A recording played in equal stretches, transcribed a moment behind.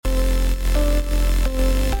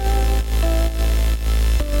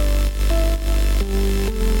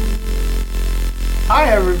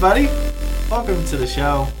everybody. Welcome to the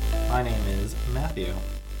show. My name is Matthew.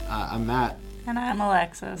 I'm Matt. And I'm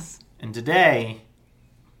Alexis. And today,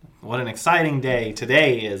 what an exciting day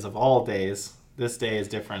today is of all days. This day is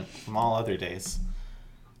different from all other days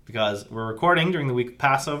because we're recording during the week of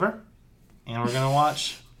Passover and we're going to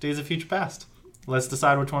watch Days of Future Past. Let's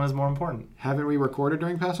decide which one is more important. Haven't we recorded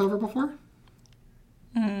during Passover before?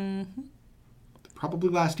 Mm-hmm. Probably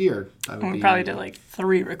last year. We probably did like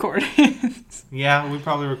 3 recordings. Yeah, we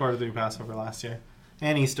probably recorded through Passover last year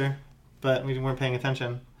and Easter, but we weren't paying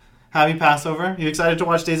attention. Happy Passover. You excited to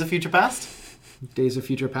watch Days of Future Past? Days of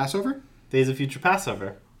Future Passover? Days of Future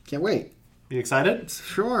Passover. Can't wait. You excited?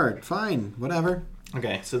 Sure, fine, whatever.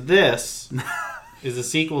 Okay, so this is a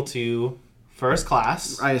sequel to First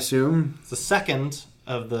Class. I assume. It's the second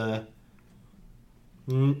of the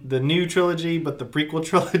new trilogy, but the prequel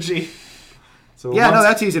trilogy. So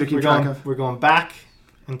that's easy to keep track of. We're going back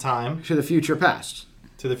in time. To the future past.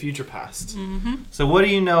 To the future past. Mm-hmm. So what do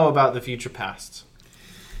you know about the future past?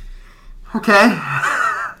 Okay.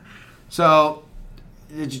 So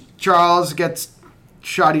Charles gets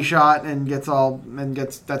shot and that's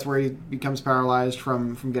where he becomes paralyzed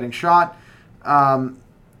from getting shot.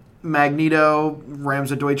 Magneto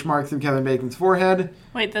rams a Deutschmark through Kevin Bacon's forehead.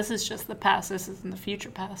 Wait, this is just the past. This isn't the future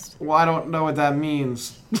past. Well, I don't know what that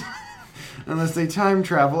means. Unless they time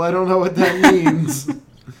travel, I don't know what that means.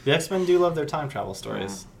 The X-Men do love their time travel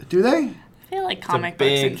stories. Do they? I feel like comic it's a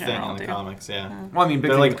books big in thing general in the do. comics, yeah. Well, I mean, big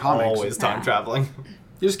They're thing like in comics. always time Yeah. traveling.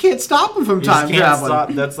 You just can't stop them from You just time can't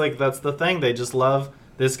traveling. stop. That's the thing. They just love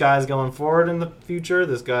this guy's going forward in the future.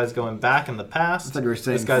 This guy's going back in the past. I thought you were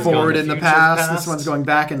saying This guy's forward going in the future past. This one's going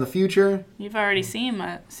back in the future. You've already seen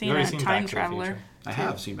a You've already seen time Back to the traveler. Future. I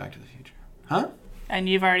have seen Back to the Future. Huh? And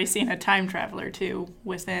you've already seen a time traveler, too,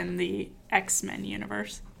 within the X-Men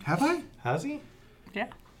universe. Have I? Has he? Yeah.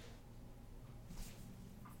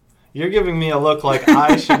 You're giving me a look like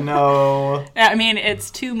I should know. I mean, it's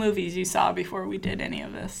 2 movies you saw before we did any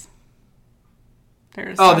of this.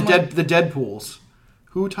 There's Oh, someone- the Deadpools.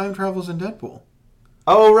 Who time travels in Deadpool?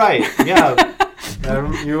 Oh, right. Yeah.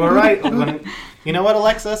 You were right. You know what,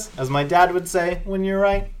 Alexis? As my dad would say, when you're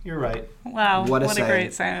right, you're right. Wow, What a what a saying.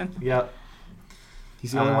 great saying. Yep.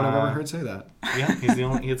 He's the only one I've ever heard say that. Yeah, he's the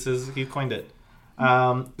only. He coined it.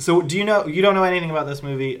 So do you know? You don't know anything about this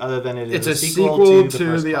movie other than it is It's a sequel sequel to to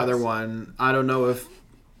First the Class. other one. I don't know if...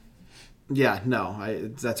 Yeah, no.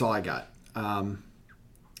 That's all I got. And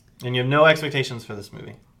you have no expectations for this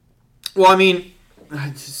movie. Well, I mean,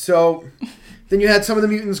 so then you had some of the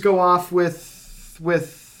mutants go off with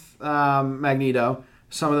Magneto.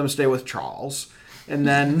 Some of them stay with Charles, and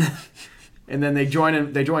then they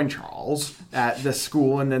join Charles at this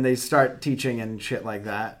school, and then they start teaching and shit like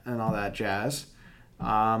that and all that jazz.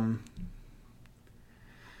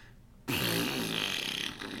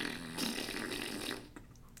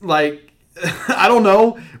 Like, I don't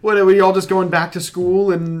know. What are we all just going back to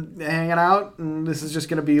school and hanging out? And this is just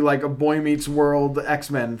going to be like a Boy Meets World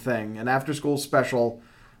X-Men thing, an after-school special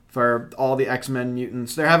for all the X-Men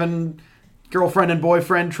mutants. They're having girlfriend and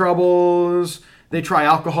boyfriend troubles. They try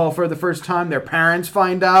alcohol for the first time. Their parents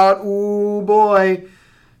find out. Ooh, boy.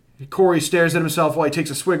 Corey stares at himself while he takes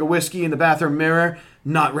a swig of whiskey in the bathroom mirror,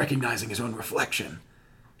 not recognizing his own reflection.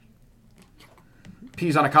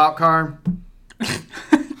 Pees on a cop car.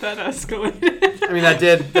 That escalated. I mean, that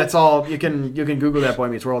did. That's all. You can Google that Boy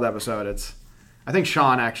Meets World episode. I think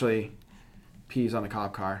Sean actually pees on a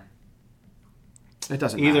cop car. It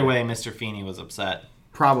doesn't matter. Either way, Mr. Feeney was upset.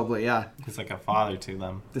 Probably, yeah. He's like a father to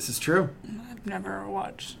them. This is true. I've never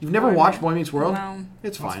watched. You've never watched Boy Meets World? No.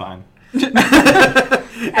 It's That's fine. fine. And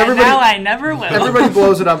now I never will. Everybody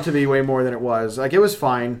blows it up to be way more than it was. Like, it was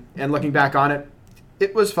fine. And looking back on it,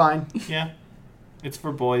 it was fine. Yeah. It's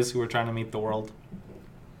for boys who are trying to meet the world.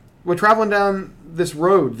 We're traveling down this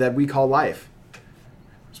road that we call life.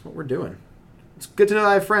 That's what we're doing. It's good to know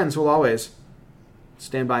I have friends who will always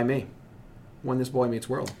stand by me when this Boy Meets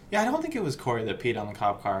World. Yeah, I don't think it was Corey that peed on the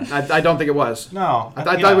cop car. I don't think it was. No. I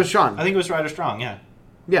thought it was Sean. I think it was Ryder Strong, yeah.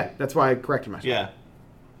 Yeah, that's why I corrected myself. Yeah.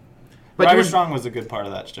 But Ryder you, Strong was a good part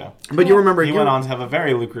of that show. but you remember... He went on to have a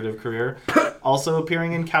very lucrative career. Also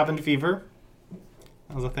appearing in Cabin Fever.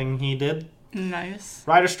 That was a thing he did. Nice.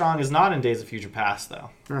 Ryder Strong is not in Days of Future Past, though.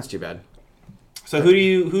 That's too bad. So who do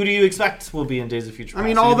you expect will be in Days of Future Past? I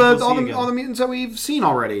mean, Who all do you the think we'll see all the again? mutants that we've seen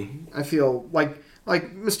already. I feel like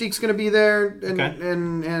Mystique's gonna be there, and Okay.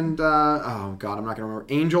 and oh god, I'm not gonna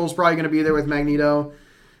remember. Angel's probably gonna be there with Magneto.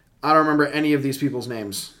 I don't remember any of these people's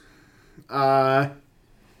names.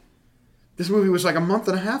 This movie was like a month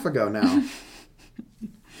and a half ago now.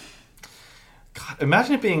 God,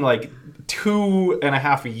 imagine it being like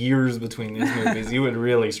 2.5 years between these movies, you would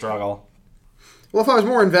really struggle. Well, if I was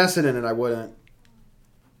more invested in it, I wouldn't.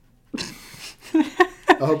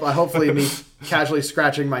 Hopefully me casually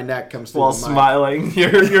scratching my neck comes through While the mic. smiling,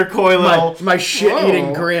 your coy little... My shit-eating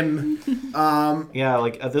Whoa. grin. Yeah,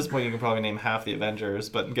 like, at this point, you can probably name half the Avengers,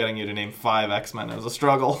 but getting you to name 5 X-Men is a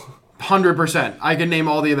struggle. 100%. I can name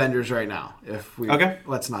all the Avengers right now. If we Okay.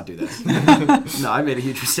 Let's not do this. No, I made a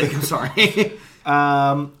huge mistake. I'm sorry.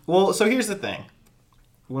 Well, so here's the thing.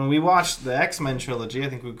 When we watched the X-Men trilogy, I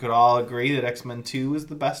think we could all agree that X-Men 2 is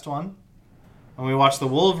the best one. When we watched the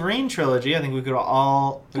Wolverine trilogy, I think we could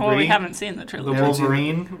all agree Well, we haven't seen the the trilogy. haven't seen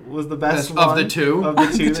Wolverine was the best Of one. the two. Of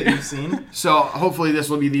the two that you've seen. So hopefully this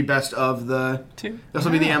will be the best of the... Two. This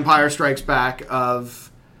will be the Empire Strikes Back of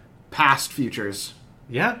past futures.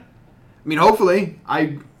 Yeah. I mean, hopefully.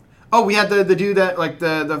 We had the dude that, like,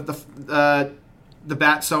 the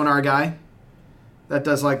bat sonar guy that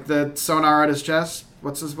does, like, the sonar at his chest.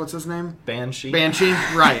 What's his name? Banshee. Banshee.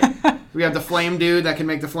 Right. We have the flame dude that can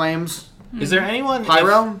make the flames. Is there anyone...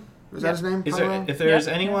 Pyro? Is that his name? Is Pyro? there, if there's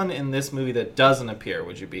Yeah. anyone in this movie that doesn't appear,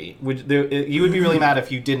 you would be really mad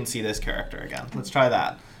if you didn't see this character again. Let's try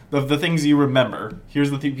that. The things you remember. Here's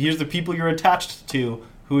the people you're attached to.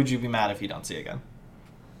 Who would you be mad if you don't see again?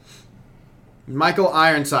 Michael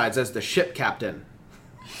Ironsides as the ship captain.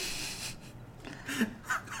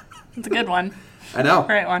 It's a good one. I know.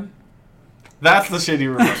 Great one. That's the shit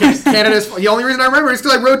you remember. Canada's... The only reason I remember is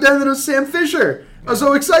because I wrote down that it was Sam Fisher. I was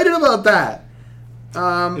so excited about that.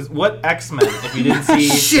 What X-Men, if you didn't see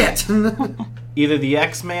Shit! either the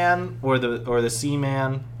X-Man or the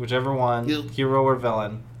C-Man, whichever one, Yep. hero or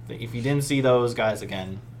villain, if you didn't see those guys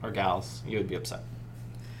again, or gals, you would be upset.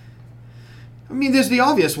 I mean, there's the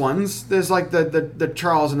obvious ones. There's like the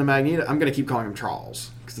Charles and the Magneto. I'm gonna keep calling him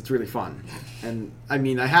Charles because it's really fun. And I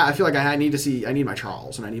mean, I feel like I need my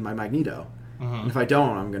Charles and I need my Magneto. And if I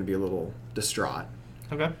don't, I'm gonna be a little distraught.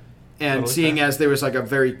 Okay. And Totally seeing fair. as there was like a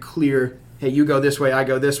very clear, hey, you go this way, I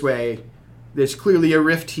go this way. There's clearly a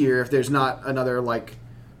rift here. If there's not another like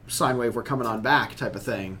sine wave, we're coming on back type of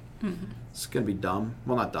thing. It's gonna be dumb.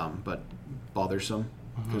 Well, not dumb, but bothersome.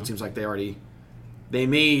 'Cause it seems like they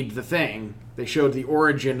made the thing. They showed the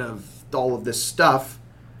origin of all of this stuff.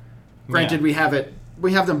 Granted, Yeah.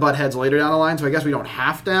 we have them butt heads later down the line, so I guess we don't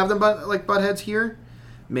have to have them butt heads here.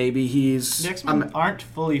 Maybe he's... The X-Men aren't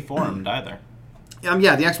fully formed either.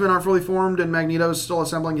 yeah, the X-Men aren't fully formed, and Magneto's still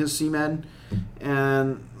assembling his C-Men.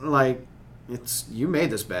 And, like, you made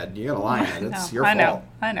this bed. You gotta lie in it. It's your fault.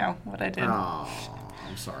 I know what I did. Oh,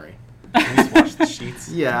 I'm sorry. Please wash the sheets.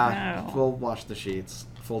 Yeah, No. we'll wash the sheets.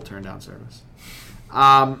 Full turn-down service.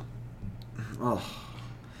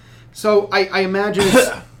 So I imagine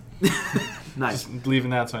it's... Nice. Just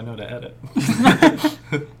leaving that so I know to edit.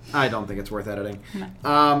 I don't think it's worth editing.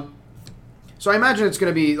 So I imagine it's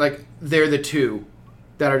going to be like they're the two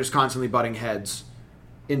that are just constantly butting heads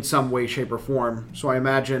in some way, shape, or form. So I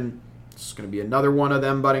imagine it's going to be another one of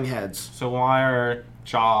them butting heads. So why are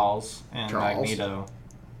Charles and Charles. Magneto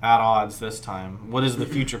at odds this time? What is the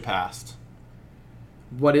future past?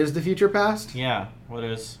 What is the future past? Yeah.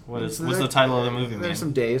 What's the title of the movie mean? There's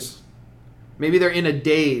some days. Maybe they're in a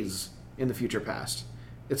daze in the future past.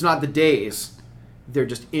 It's not the days. They're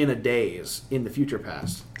just in a daze in the future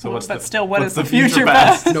past. So But what's still, what what's is the future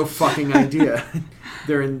past? No fucking idea.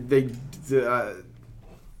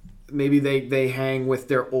 Maybe they hang with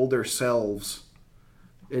their older selves.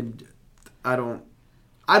 And I don't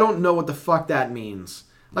know what the fuck that means.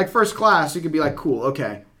 Like first class, you could be like, cool,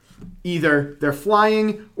 okay. Either they're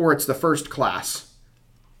flying or it's the first class.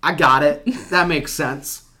 I got it. That makes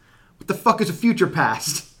sense. What the fuck is a future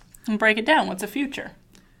past? And break it down. What's a future?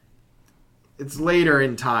 It's later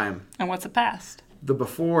in time. And what's a past? The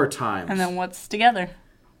before times. And then what's together?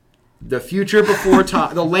 The future before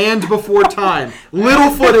time. The land before time.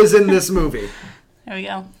 Littlefoot is in this movie. There we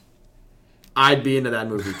go. I'd be into that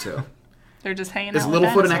movie too. They're just hanging Is out with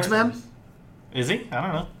Littlefoot an dinosaurs. X-Men? Is he? I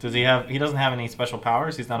don't know. Does he have? He doesn't have any special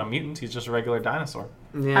powers. He's not a mutant. He's just a regular dinosaur.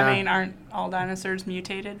 Yeah. I mean, aren't all dinosaurs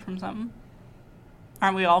mutated from something?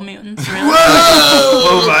 Aren't we all mutants, really?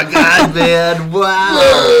 Oh my god, man!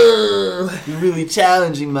 Wow, you're really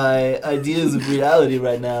challenging my ideas of reality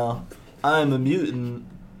right now. I'm a mutant.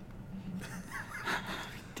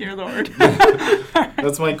 Dear Lord.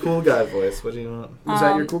 That's my cool guy voice. What do you want? Was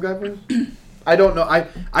that your cool guy voice? I don't know. I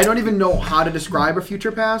don't even know how to describe a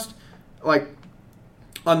future past, like,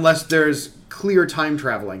 unless there's clear time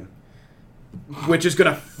traveling, which is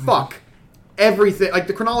gonna fuck everything. Like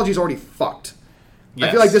the chronology is already fucked. Yes.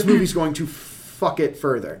 I feel like this movie's going to fuck it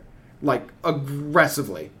further, like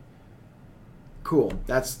aggressively. Cool.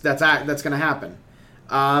 That's gonna happen.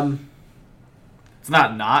 It's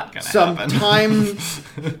not gonna some happen.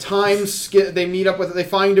 they meet up with, they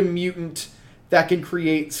find a mutant that can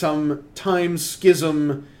create some time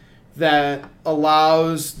schism that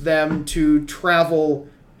allows them to travel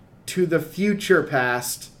to the future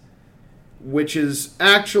past, which is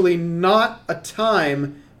actually not a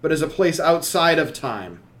time, but is a place outside of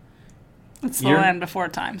time. It's the land before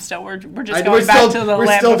time. Still, we're just going back to the we're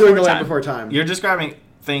land still before doing the time. land before time. You're describing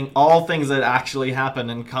all things that actually happen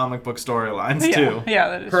in comic book storylines too. Yeah,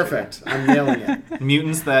 that is Perfect. I'm nailing it.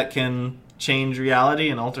 Mutants that can change reality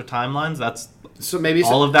and alter timelines. That's So maybe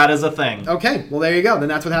all of that is a thing. Okay, well there you go. Then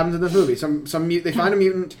that's what happens in this movie. They find a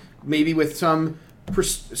mutant, maybe with some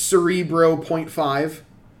Cerebro 0.5.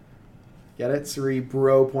 Get it?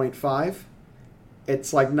 Cerebro 0.5.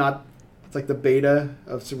 It's like the beta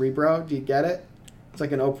of Cerebro. Do you get it? It's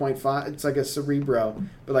like an 0.5. It's like a Cerebro,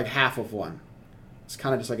 but like half of one. It's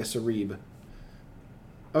kind of just like a Cereb.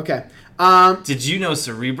 Okay. Did you know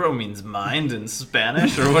Cerebro means mind in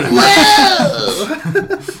Spanish or whatever?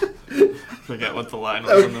 Forget what the line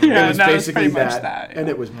was in the movie. Yeah, it was no, it's basically pretty much that, that, yeah. and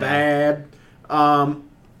it was bad. I'm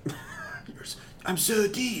so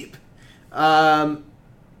deep.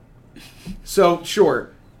 So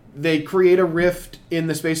sure, they create a rift in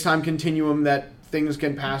the space-time continuum that things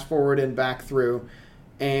can pass forward and back through,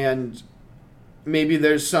 and maybe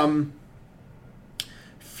there's some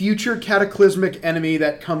future cataclysmic enemy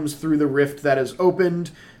that comes through the rift that is opened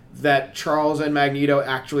that Charles and Magneto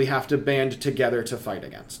actually have to band together to fight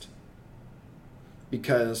against.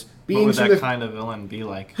 Because What would that kind of villain be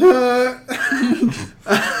like?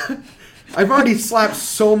 I've already slapped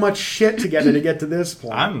so much shit together to get to this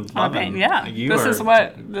point. I'm loving. yeah. You This are, is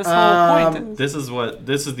what this whole point is.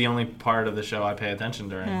 This is the only part of the show I pay attention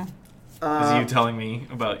during. Is you telling me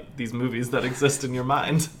about these movies that exist in your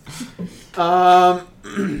mind.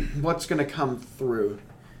 What's going to come through?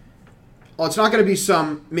 Well, it's not going to be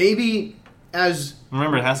maybe as...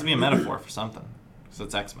 Remember, it has to be a metaphor for something. So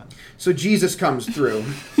it's X-Men. So Jesus comes through.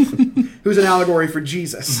 Who's an allegory for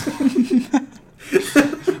Jesus?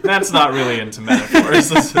 That's not really into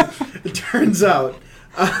metaphors. It turns out.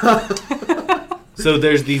 So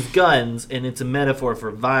there's these guns, and it's a metaphor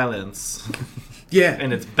for violence. Yeah.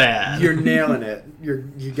 And it's bad. You're nailing it.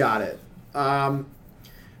 You got it.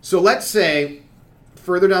 So let's say,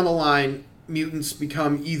 further down the line, mutants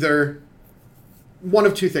become either... One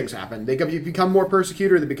of two things happen. They become more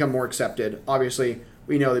persecuted or they become more accepted. Obviously,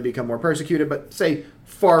 we know they become more persecuted, but say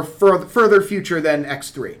far further future than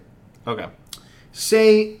X3. Okay.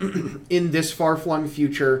 Say in this far-flung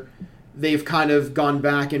future, they've kind of gone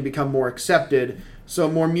back and become more accepted, so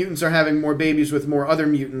more mutants are having more babies with more other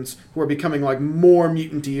mutants who are becoming like more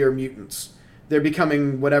mutantier mutants. They're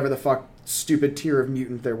becoming whatever the fuck stupid tier of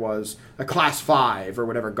mutant there was, a class 5 or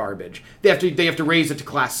whatever garbage. They have to raise it to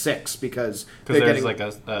class 6 because they're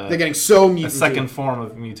getting so mutanty. A second form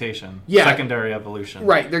of mutation. Yeah. Secondary evolution.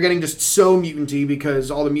 Right, they're getting just so mutanty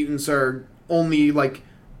because all the mutants are only like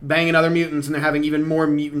banging other mutants and they're having even more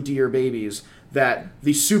mutantier babies, that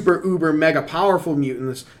the super uber mega powerful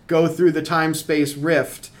mutants go through the time-space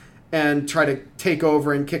rift and try to take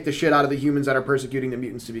over and kick the shit out of the humans that are persecuting the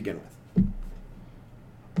mutants to begin with.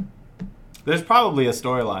 There's probably a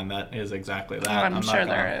storyline that is exactly that. I'm sure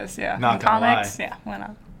there is, yeah. Not In gonna comics, lie. yeah, why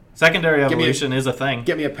not? Secondary evolution is a thing.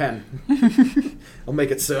 Get me a pen. I'll make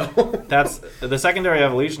it so. That's the secondary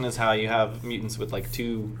evolution is how you have mutants with like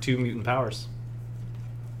two mutant powers.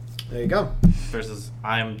 There you go. Versus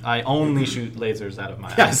I only shoot lasers out of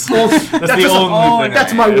my Yes. eyes. That's the only thing.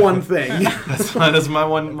 That's I my do. one thing. That's my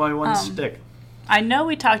one shtick. I know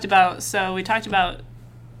we talked about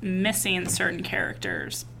missing certain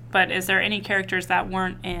characters, but is there any characters that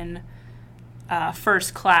weren't in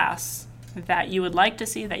First Class that you would like to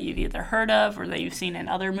see, that you've either heard of or that you've seen in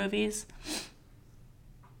other movies?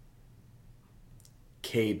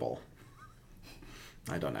 Cable.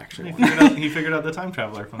 I don't actually He want he figured out the time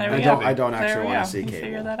traveler from There the we movie. go. I don't actually There we want go. to see You Cable.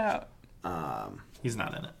 figure that out. He's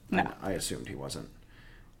not in it. No. I assumed he wasn't.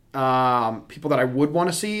 People that I would want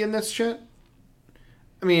to see in this shit?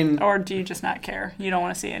 I mean... Or do you just not care? You don't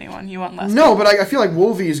want to see anyone. You want less. No, but I feel like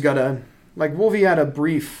Wolvie's got a... Like, Wolvie had a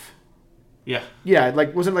brief... Yeah. Yeah,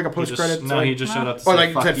 like, wasn't it like a post-credits? He just showed up to Or say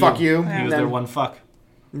like fuck said, you. fuck you. He and was then- their one fuck.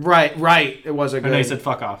 Right. It was a Or good... no, he said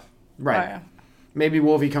fuck off. Right. Oh, yeah. Maybe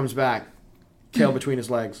Wolvie comes back. Tail between his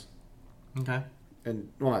legs. Okay. And,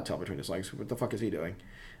 well, not tail between his legs. What the fuck is he doing?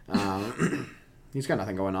 He's got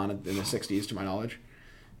nothing going on in the 60s, to my knowledge.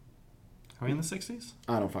 Are we in the 60s?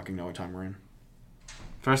 I don't fucking know what time we're in.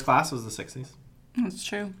 First Class was the 60s. That's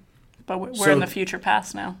true. But we're So- in the future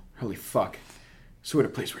past now. Holy fuck. So we're at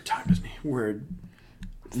a place where time isn't he? We're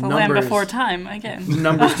It's the land before time again.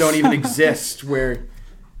 Numbers don't even exist where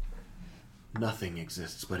nothing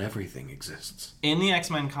exists, but everything exists. In the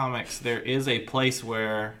X-Men comics, there is a place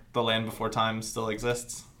where the land before time still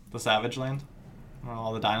exists. The Savage Land, where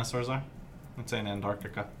all the dinosaurs are. It's in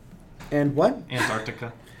Antarctica. And what?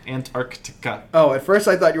 Antarctica. Oh, at first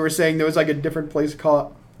I thought you were saying there was like a different place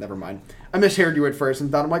called... Never mind. I misheard you at first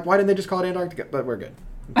and thought, I'm like, why didn't they just call it Antarctica? But we're good.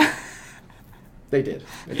 They did.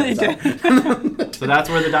 They did. So that's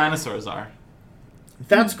where the dinosaurs are.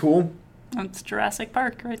 That's cool. That's Jurassic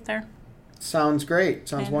Park right there. Sounds great.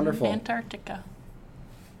 Sounds in wonderful. Antarctica.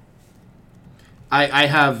 I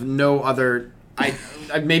have no other... I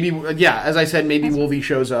maybe, yeah, as I said, maybe Wolvie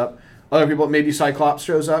shows up. Other people, maybe Cyclops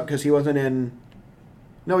shows up because he wasn't in...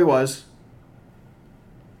 No, he was.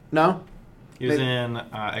 No? He was in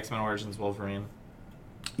X-Men Origins Wolverine.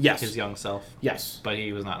 Yes. His young self. Yes. But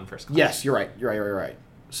he was not in first class. Yes, you're right. You're right.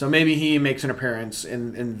 So maybe he makes an appearance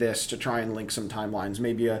in this to try and link some timelines.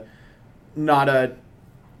 Maybe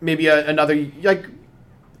another, like,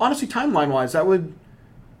 honestly, timeline-wise, that would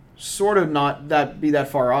sort of not be that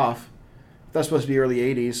far off. That's supposed to be early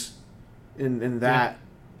 80s in that. Yeah.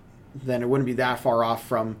 Then it wouldn't be that far off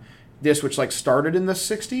from this, which, like, started in the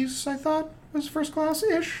 60s, I thought, was first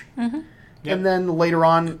class-ish. Mm-hmm. Yep. And then later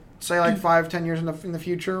on, say, like, 5-10 years in the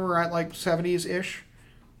future, we're at, like, 70s-ish.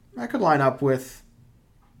 That could line up with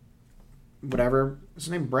whatever. What's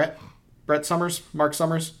his name? Brett Summers? Mark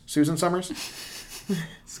Summers? Susan Summers?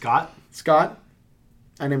 Scott.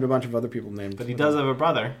 I named a bunch of other people named. But he does have a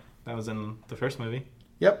brother that was in the first movie.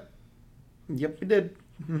 Yep, he did.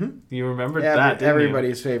 Mm-hmm. You remembered that, didn't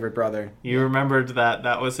everybody's favorite brother. You remembered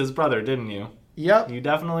that was his brother, didn't you? Yep. You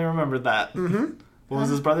definitely remembered that. Mm-hmm. What was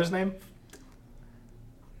his brother's name?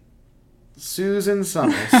 Susan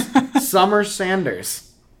Summers. Summer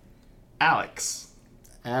Sanders. Alex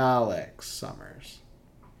Summers.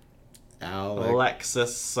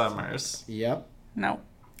 Alexis Summers. Yep. No.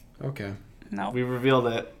 Okay. No. We revealed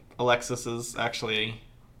that Alexis is actually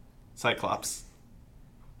Cyclops.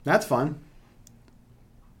 That's fun.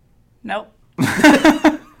 Nope.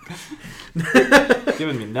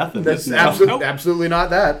 Giving me nothing. That's Nope. absolutely not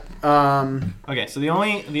that. Okay, so the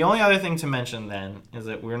only other thing to mention then is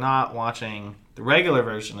that we're not watching the regular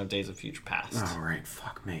version of Days of Future Past. All right,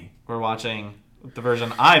 fuck me. We're watching the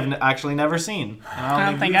version I've actually never seen. And I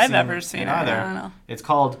don't think you've I've ever seen it either. I don't know. It's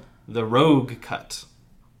called the Rogue Cut.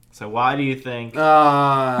 So why do you think it's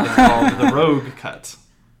Uh, called the Rogue Cut?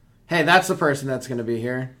 hey, that's the person that's going to be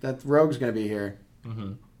here. That Rogue's going to be here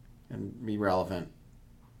Mm-hmm. and be relevant.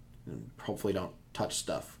 And hopefully don't touch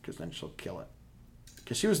stuff, because then she'll kill it.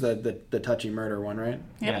 Because she was the touchy murder one, right?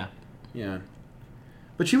 Yep. Yeah. Yeah.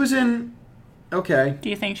 But she was in... Okay. Do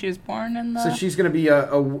you think she was born in the... So she's going to be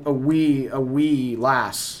a wee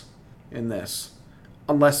lass in this.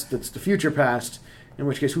 Unless it's the future past, in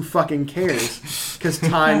which case who fucking cares? Because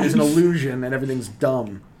time is an illusion and everything's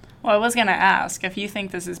dumb. Well, I was going to ask if you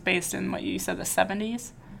think this is based in what you said, the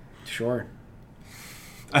 70s? Sure.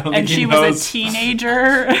 I don't And think he she was knows. a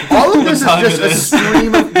teenager? All of this is time just it a is.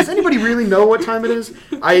 stream of... Does anybody really know what time it is?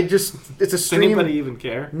 It's a Does stream... anybody even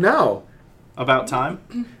care No. about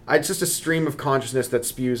time? It's just a stream of consciousness that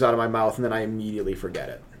spews out of my mouth and then I immediately forget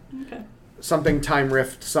it. Okay. Something time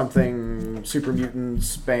rift, something super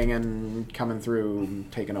mutants banging, coming through,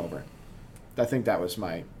 taking over. I think that was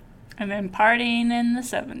my... And then partying in the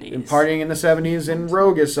 70s. And partying in the 70s, and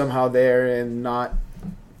Rogue is somehow there and not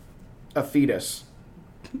a fetus.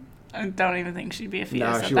 I don't even think she'd be a fetus No,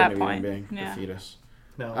 at she that wouldn't point. even be Yeah. a fetus.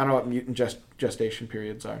 No. I don't know what mutant gestation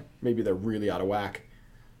periods are. Maybe they're really out of whack.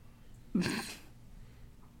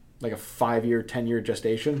 Like a 5-year, 10-year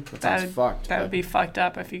gestation? That sounds fucked. That but- would be fucked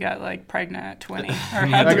up if you got like pregnant at 20 or Oh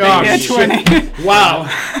had my the gosh, baby at 20. Wow.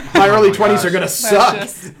 My early my 20s are gosh. going to That's suck.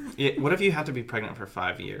 just, What if you had to be pregnant for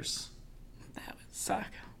 5 years? that would suck.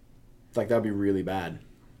 Like, that would be really bad.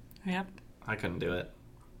 Yep. I couldn't do it.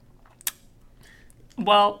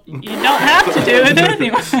 Well, you don't have to do it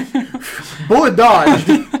anyway. Bullet dodged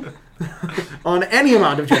on any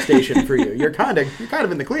amount of gestation for you. You're kind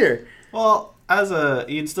of in the clear. Well,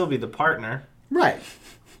 you'd still be the partner Right.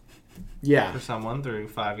 Yeah. for someone through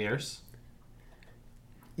 5 years.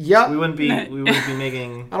 Yep. We wouldn't be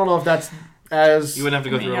making. I don't know if that's as... You wouldn't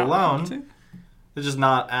have to go through it alone. It's just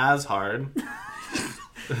not as hard.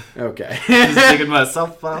 Okay. Just digging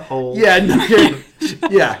myself a hole. Yeah. No,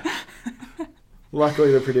 yeah.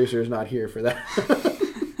 Luckily, the producer is not here for that.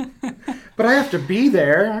 But I have to be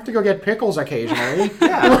there. I have to go get pickles occasionally.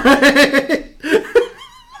 Yeah.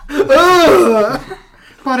 Ugh,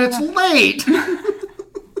 but it's late.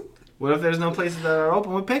 What if there's no places that are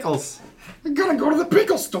open with pickles? I gotta go to the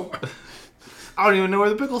pickle store. I don't even know where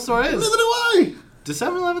the pickle store is. Neither do I. Does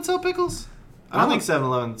 7-Eleven sell pickles? I don't think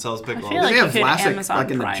 7-Eleven sells pickles. feel like They have you could Vlasic, Amazon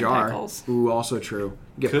like in the Prime jar. pickles. Ooh, also true.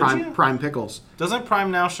 Get Could you? prime pickles. Doesn't Prime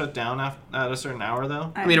now shut down at a certain hour,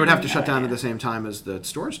 though? I mean, it would have to no shut down idea. at the same time as the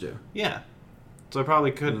stores do. Yeah. So I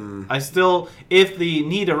probably could. I still, if the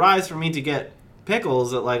need arises for me to get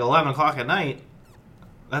pickles at like 11 o'clock at night,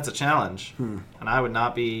 that's a challenge. And I would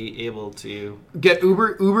not be able to. Get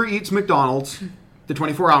Uber Eats McDonald's, the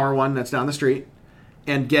 24-hour one that's down the street,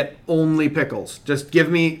 and get only pickles. Just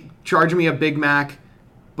charge me a Big Mac,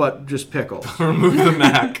 but just pickles. Remove the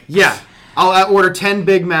Mac. Yeah. I'll order 10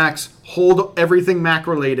 Big Macs, hold everything Mac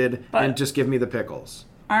related, But- and just give me the pickles.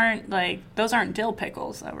 Those aren't dill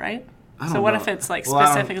pickles though, right? I So don't what know. if it's like Well, I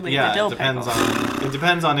don't- specifically yeah, the dill it depends pickles? it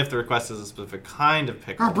depends on if the request is a specific kind of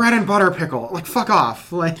pickle. Or bread and butter pickle. Like, fuck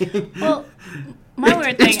off. Like, Well, my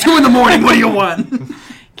weird thing. it's 2 in the morning. What do you want?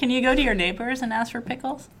 Can you go to your neighbors and ask for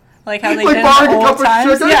pickles? Like how they Like did borrowing in a the cup old of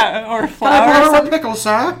times? sugar? Yeah, or I flour or borrow a something. pickle,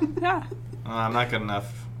 sir. Yeah. I'm not good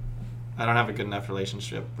enough. I don't have a good enough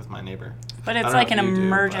relationship with my neighbor. But I it's don't like know an if you do, but-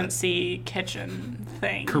 emergency kitchen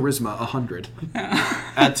thing. Charisma 100.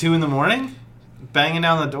 At 2 in the morning? Banging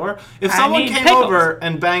down the door? If I someone need came pickles. over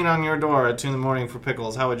and banged on your door at 2 in the morning for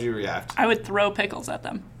pickles, how would you react? I would throw pickles at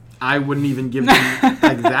them. I wouldn't even give them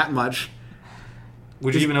like that much.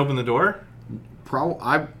 Would you even open the door?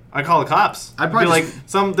 I'd call the cops. I'd I'd be probably like,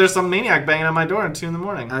 just- there's some maniac banging on my door at 2 in the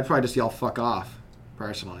morning. I'd probably just yell "fuck off,"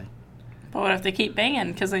 personally. But what if they keep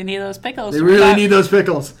banging because they need those pickles? They for really that- need those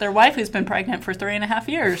pickles. their wife who's been pregnant for 3.5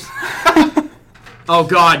 years. Oh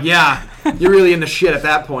God, yeah. You're really in the shit at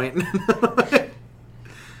that point.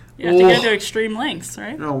 You have to Oh. go to extreme lengths,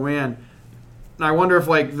 right? Oh man. I wonder if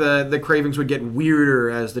like the cravings would get weirder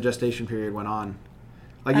as the gestation period went on.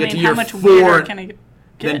 Like I you get mean, to how year much 4 weirder can it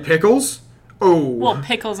then get? pickles? Oh. Well,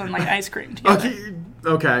 pickles and like ice cream together.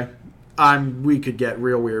 Okay. We could get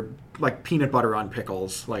real weird. Like peanut butter on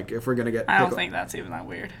pickles. Like if we're gonna get I don't pickle- think that's even that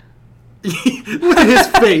weird. Look at his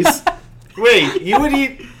face. Wait,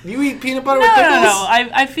 you eat peanut butter No, with pickles? no.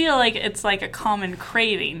 I feel like it's like a common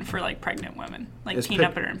craving for like pregnant women, like Is peanut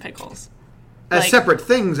pic- butter and pickles. As Like- separate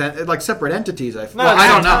things, like separate entities. I No, well, I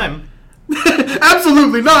don't know. time.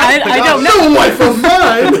 Absolutely not. I don't know. No wife of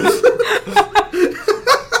mine.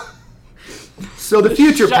 So the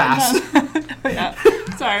future past. Yeah.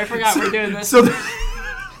 Sorry, I forgot we're doing this. So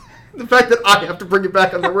the fact that I have to bring it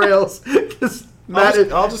back on the rails because Matt.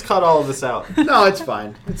 I'll just cut all of this out. No, it's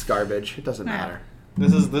fine. It's garbage. It doesn't matter.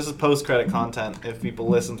 This is post-credit content. If people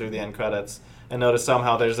listen through the end credits and notice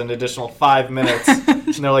somehow there's an additional 5 minutes,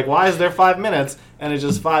 and they're like, "Why is there 5 minutes?" And it's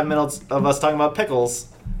just 5 minutes of us talking about pickles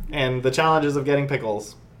and the challenges of getting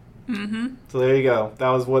pickles. Mm-hmm. So there you go. That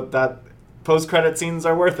was what that post-credit scenes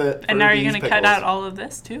are worth it. And for are you these going to cut pickles. out all of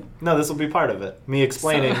this too? No, this will be part of it. Me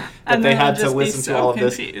explaining that and they then had I'll to just be listen so to all of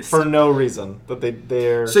this confused. for no reason. That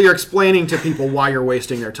they're So you're explaining to people why you're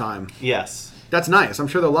wasting their time. yes. That's nice. I'm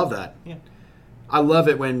sure they'll love that. Yeah. I love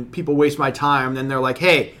it when people waste my time and then they're like,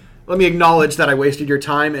 "Hey, let me acknowledge that I wasted your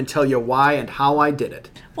time and tell you why and how I did it."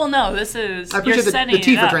 Well, no, this is I you're appreciate the setting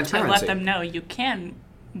T it for up to let transparency. them know you can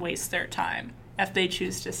waste their time if they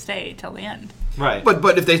choose to stay till the end. Right.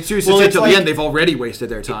 But if they choose to Well, stay it's till like- the end, they've already wasted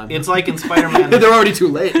their time. It's like in Spider-Man. They're already too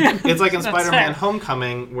late. It's like in That's Spider-Man fair.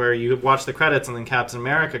 Homecoming where you watch the credits and then Captain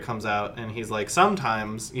America comes out and he's like,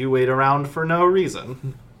 sometimes you wait around for no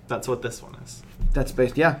reason. That's what this one is. That's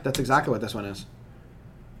exactly what this one is.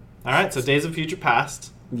 All right, so Days of Future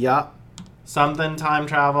Past. Yeah. Something time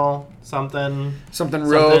travel. Something Something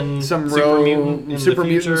rogue, Something some super rogue, mutant in the super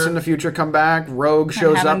mutants future. in the future come back. Rogue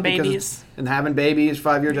shows having up because babies. and having babies,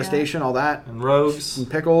 5-year gestation, all that, and rogues. and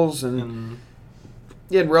pickles, and And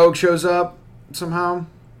yeah, and Rogue shows up somehow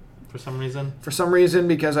for some reason. for some reason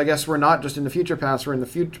because I guess we're not just in the future past, we're in the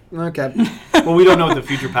future. Okay, Well, we don't know what the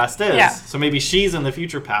future past is. Yeah. So maybe she's in the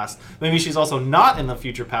future past. Maybe she's also not in the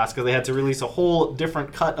future past because they had to release a whole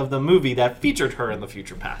different cut of the movie that featured her in the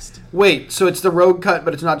future past. wait, so it's the Rogue cut,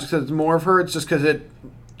 but it's not just because it's more of her. It's just because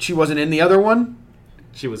she wasn't in the other one.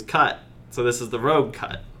 She was cut. So this is the rogue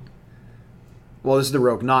cut. Well, this is the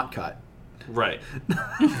Rogue not cut. Right.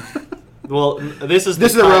 Well, this is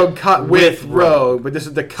This is the Rogue cut with Rogue, but this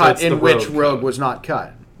is the cut it's in the which Rogue Rogue cut. was not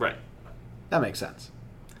cut. Right. That makes sense.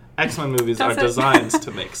 X-Men movies Does are it? designed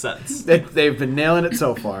to make sense. They've been nailing it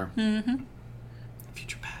so far.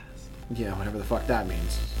 Future past. Yeah, whatever the fuck that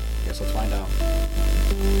means. Guess let's find out.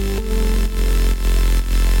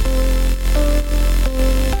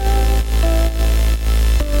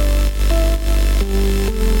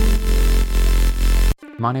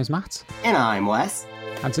 My name's Matt, And I'm Wes.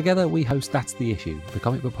 and together we host That's the Issue, the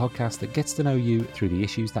comic book podcast that gets to know you through the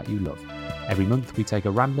issues that you love. Every month, we take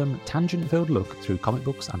a random, tangent-filled look through comic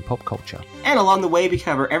books and pop culture. And along the way, we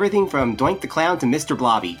cover everything from Doink the Clown to Mr.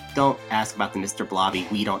 Blobby. Don't ask about the Mr. Blobby.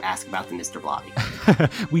 We don't ask about the Mr. Blobby.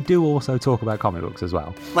 We do also talk about comic books as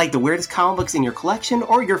well. Like the weirdest comic books in your collection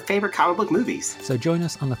or your favorite comic book movies. So join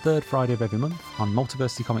us on the third Friday of every month on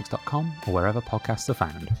multiversitycomics.com or wherever podcasts are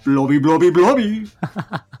found. Blobby, blobby, blobby.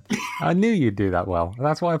 I knew you'd do that well.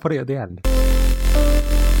 That's why I put it at the end.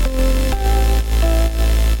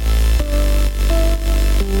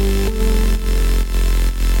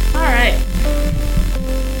 Alright.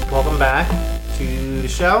 Welcome back to the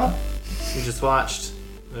show. We just watched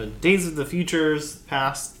Days of the Futures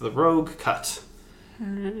Past, the Rogue Cut.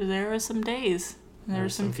 There were some days. There were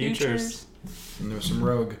some futures. And there was some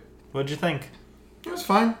Rogue. What'd you think? It was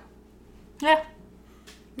fine. Yeah.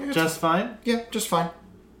 Just fine? Yeah, just fine.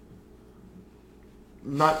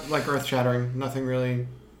 Not like earth-shattering. Nothing really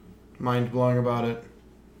mind-blowing about it.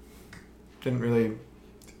 Didn't really...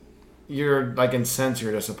 You're, like, incensed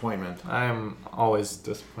your disappointment. I'm always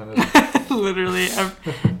disappointed. Literally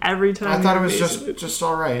every time. I thought it was just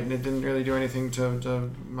all right, and it didn't really do anything to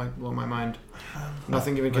like, blow my mind.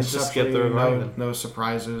 Nothing even Let's just get conceptually, through it then. no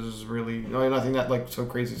surprises, really. No, nothing that, like, so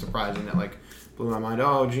crazy surprising that, like, blew my mind.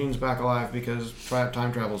 Oh, Jean's back alive because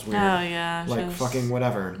time travel's weird. Oh, yeah. Like, just- fucking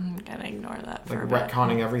whatever. I'm gonna ignore that for Like, a bit.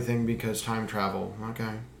 retconning everything because time travel.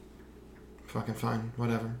 Okay. Fucking fine.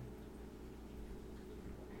 Whatever.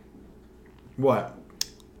 What?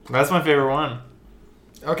 That's my favorite one.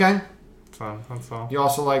 Okay. So, that's all. You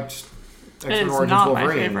also liked X-Men It's Origins not my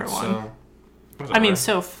Wolverine, favorite one. so... I mean,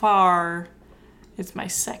 so far, it's my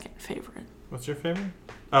second favorite. What's your favorite?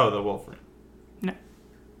 Oh, the Wolverine. No.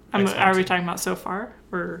 X-Men Are we too. talking about so far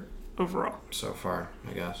or overall? So far,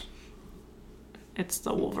 I guess. It's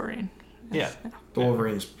the Wolverine. Yeah. The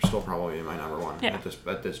Wolverine's still probably my number one Yeah.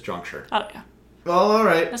 at this juncture. Oh, yeah. Well, all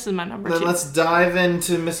right. This is my number Then 2. let's dive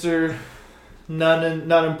into Mr. Not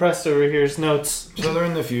impressed over here's notes. So they're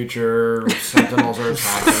in the future. Sentinels are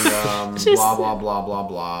attacking them. Just- Blah blah blah blah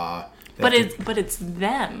blah. They But have to- it's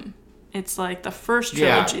them. It's like the first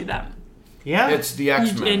Yeah. trilogy them. Yeah. it's the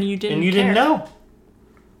X-Men. And you didn't and you care. didn't know.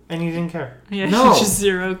 And you didn't care. Yeah, No. just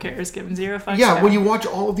zero cares, given zero fucks. Yeah, down. when you watch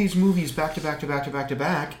all of these movies back to back to back to back to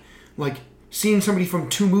back, like seeing somebody from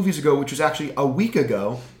 2 movies ago, which was actually a week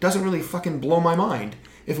ago, doesn't really fucking blow my mind.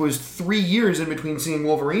 If it was 3 years in between seeing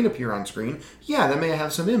Wolverine appear on screen, yeah, that may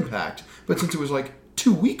have some impact. But since it was like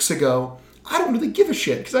 2 weeks ago, I don't really give a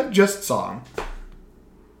shit because I just saw him.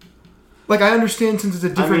 Like, I understand since it's a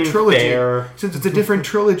different trilogy. Fair. Since it's a different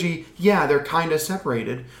trilogy, yeah, they're kind of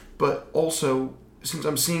separated. But also, since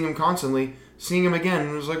I'm seeing him constantly, seeing him again,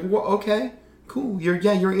 it was like, well, okay, cool.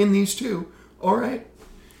 You're in these too. All right.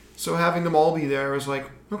 So having them all be there, I was like,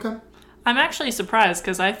 okay. I'm actually surprised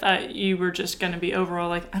because I thought you were just going to be overall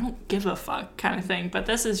like, I don't give a fuck kind of thing. But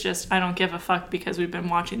this is just, I don't give a fuck because we've been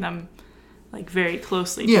watching them like very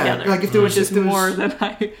closely Yeah, together. like if there was- which is if there was- more than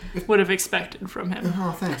I would have expected from him.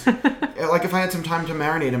 Oh, thanks. Like, if I had some time to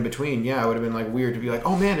marinate in between, yeah, it would have been, like, weird to be like,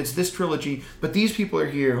 oh, man, it's this trilogy, but these people are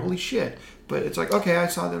here. Holy shit. But it's like, okay, I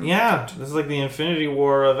saw them. Yeah. This is like the Infinity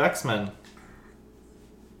War of X-Men.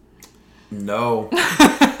 No.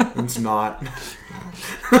 It's not.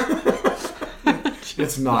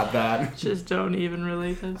 It's not that. Just don't even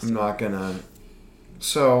relate this. I'm not gonna.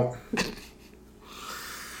 So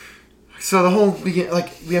the whole like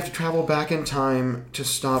we have to travel back in time to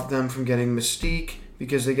stop them from getting Mystique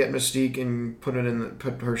because they get Mystique and put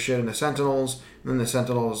her shit in the Sentinels, and then the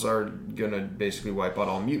Sentinels are gonna basically wipe out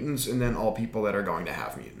all mutants, and then all people that are going to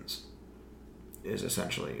have mutants is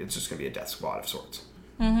essentially it's just gonna be a death squad of sorts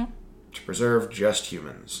to preserve just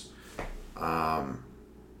humans.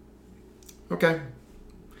 Okay.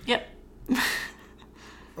 Yep.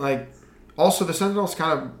 Like, also the Sentinels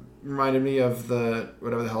kind of reminded me of the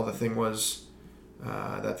whatever the hell the thing was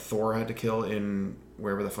that Thor had to kill in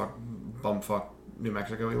wherever the fuck bumfuck New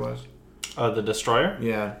Mexico he was. The Destroyer?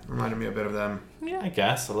 Yeah, reminded me a bit of them. I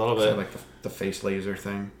guess, a little So bit. like the face laser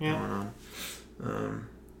thing Yeah. going on.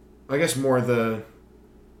 I guess more I don't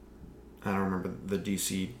remember the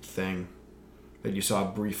DC thing that you saw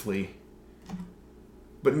briefly.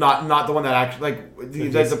 But not the one that actually like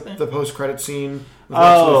the post credit scene with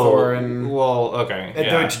Lex Luthor and well, okay.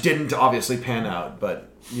 Yeah. which didn't obviously pan out,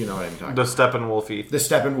 but you know what I'm talking The about. Steppenwolfy The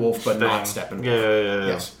Steppenwolf, but thing. not Steppenwolf. Yeah.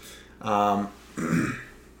 Yes.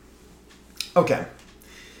 Okay.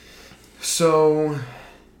 So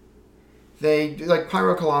they like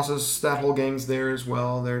Pyro Colossus. That whole gang's there as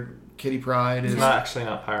well. Their Kitty Pryde is It's not actually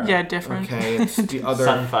not Pyro. Yeah, different. okay. It's the other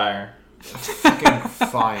Sunfire. fucking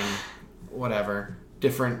fine. Whatever.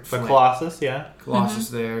 Different. The flame. Colossus, yeah. Colossus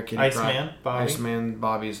there. Kitty Iceman, Pryde. Bobby. Iceman.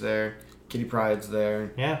 Bobby's there. Kitty Pryde's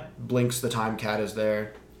there. Yeah. Blinks the Time Cat is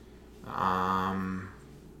there. You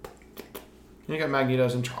got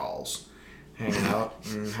Magneto's and Charles hanging out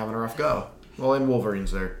and having a rough go. Well, and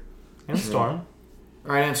Wolverine's there. And Storm.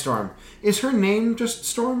 All right, and Storm. Is her name just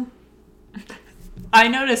Storm? I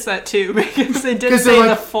noticed that too because they did 'Cause they're say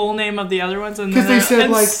like- the full name of the other ones, and Because then they said,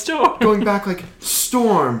 and like, Storm. going back, like,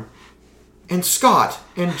 Storm and Scott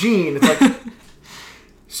and Jean. It's like,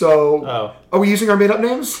 so, Oh. are we using our made-up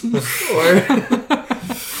names? Or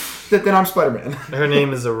then I'm Spider-Man. Her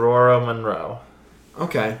name is Aurora Monroe.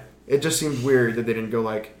 Okay. It just seemed weird that they didn't go,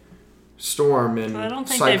 like, Storm and I don't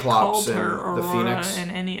think they've Cyclops called and her the Aurora Phoenix. in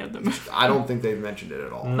any of them. I don't think they've mentioned it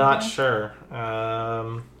at all. Not sure.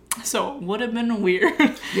 So it would have been weird.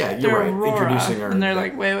 Yeah, you're They're right. Aurora, Introducing her. and they're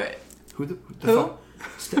like, wait. Who the Who?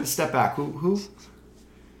 fuck? Step back. Who?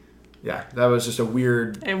 Yeah, that was just a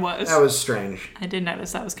weird. It was. That was strange. I did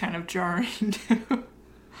notice that was kind of jarring too.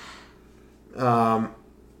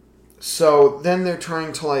 So then they're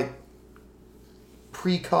trying to like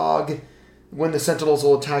precog when the Sentinels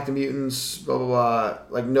will attack the mutants. Blah blah blah.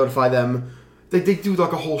 Like notify them. They do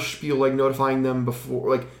like a whole spiel, like notifying them before.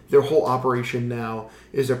 Like their whole operation now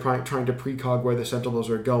is they're trying to precog where the Sentinels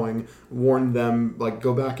are going. Warn them. Like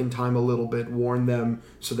go back in time a little bit. Warn them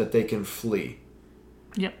so that they can flee.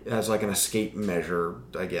 Yep. As like an escape measure,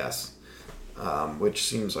 I guess. Which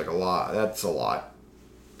seems like a lot. That's a lot.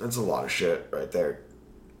 That's a lot of shit right there.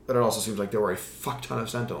 But it also seems like there were a fuck ton of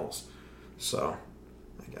Sentinels. So,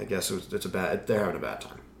 I guess they're having a bad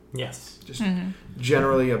time. Yes. Just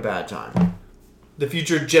generally a bad time. The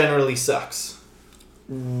future generally sucks.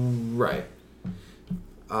 Right.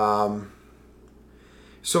 So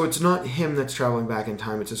it's not him that's traveling back in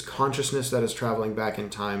time. It's his consciousness that is traveling back in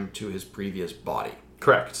time to his previous body.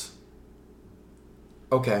 Correct.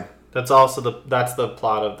 Okay. That's the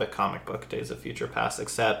plot of the comic book Days of Future Past,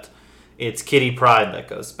 except it's Kitty Pryde that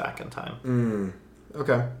goes back in time.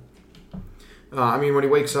 Okay. I mean, when he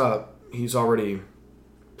wakes up, he's already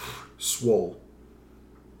swole.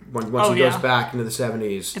 Once he goes back into the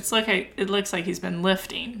 70s. It looks like he's been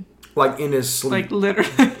lifting, Like in his sleep. like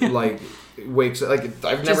literally. Like wakes up. Like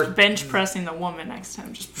I've Just never. bench pressing the woman next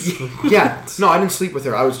time. Just Yeah. No, I didn't sleep with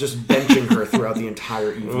her. I was just benching her throughout the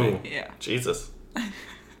entire evening. yeah. Jesus.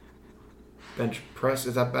 Bench press,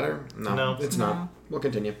 is that better? No. It's No. not. We'll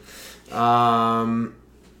continue.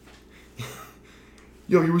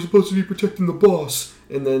 Yo, you were supposed to be protecting the boss.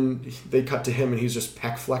 And then they cut to him and he's just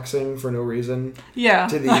pec flexing for no reason Yeah.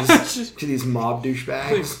 to these mob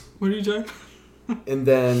douchebags. What are you doing? And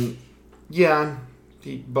then, yeah,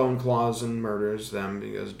 he bone claws and murders them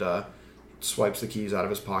because, duh. Swipes the keys out of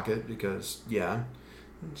his pocket because, yeah.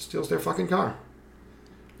 And steals their fucking car.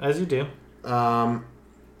 As you do.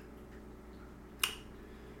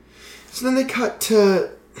 So then they cut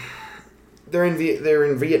to... They're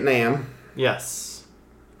in Vietnam. Yes.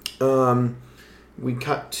 We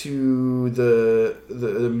cut to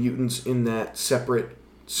the mutants in that separate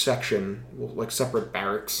section, like separate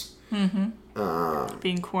barracks.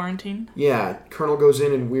 Being quarantined. Yeah, Colonel goes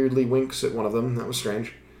in and weirdly winks at one of them. That was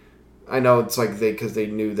strange. I know it's like because they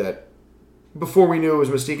knew that before we knew it was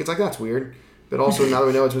Mystique. It's like that's weird, but also now that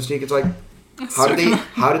we know it's Mystique, it's like how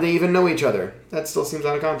did they even know each other? That still seems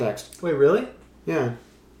out of context. Wait, really? Yeah.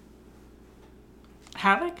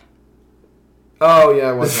 Havoc. Oh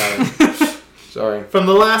yeah, it was Havoc. Sorry. From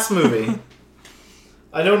the last movie.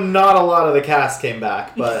 I know not a lot of the cast came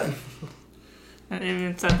back, but It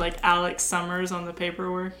even said like Alex Summers on the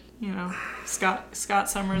paperwork. You know, Scott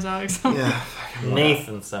Summers, Alex Summers. Yeah.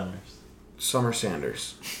 Nathan Summers. Summer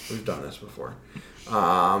Sanders. We've done this before.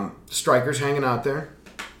 Stryker's hanging out there.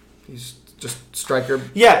 He's just Stryker.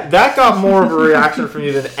 Yeah, that got more of a reaction from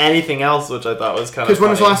you than anything else, which I thought was kind of Because when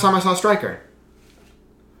was the funny. last time I saw Stryker?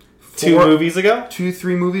 2 movies ago?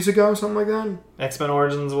 2-3 movies ago, something like that. X-Men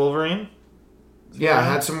Origins Wolverine? Yeah, I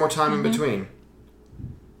had some more time in between.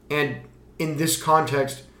 And in this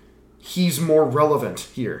context, he's more relevant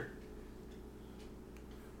here.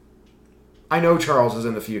 I know Charles is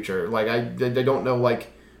in the future. Like, they don't know,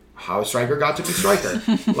 like, how Stryker got to be Stryker.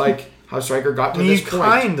 Like, how Stryker got to You this point.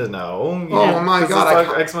 kind of know. Oh my 'cause God, it's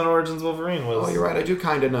like X-Men Origins Wolverine was... Oh, you're right. I do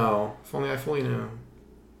kind of know. If only I fully knew.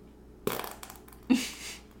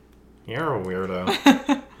 You're a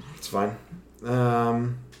weirdo. It's fine.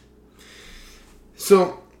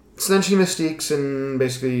 So then she mystiques and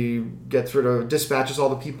basically gets rid of, dispatches all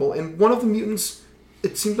the people. And one of the mutants,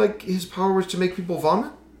 it seemed like his power was to make people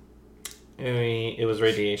vomit. It was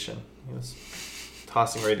radiation. He was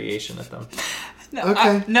tossing radiation at them. No,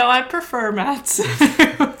 Okay. I prefer Matt's.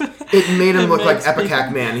 It made him look like makes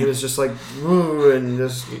Epicac Man. He was just like, woo, and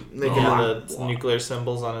just making The nuclear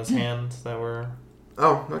symbols on his hand that were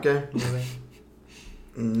Oh, okay. moving.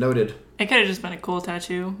 Noted. It could have just been a cool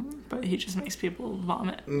tattoo, but he just makes people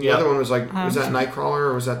vomit. The Yeah. other one was like, was that Nightcrawler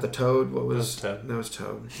or was that the Toad? What was Toad. That was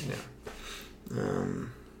Toad. Yeah.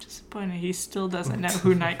 Disappointed he still doesn't know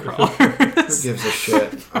who Nightcrawler Who is. gives a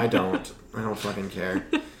shit? I don't fucking care.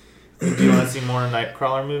 Do you want to see more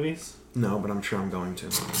Nightcrawler movies? No, but I'm sure I'm going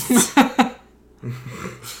to.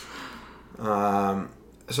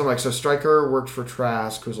 So Stryker worked for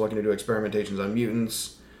Trask, who's looking to do experimentations on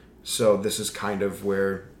mutants. So this is kind of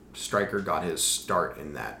where Stryker got his start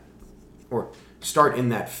in that,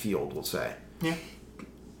 field, we'll say. Yeah.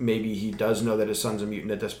 Maybe he does know that his son's a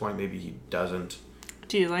mutant at this point. Maybe he doesn't.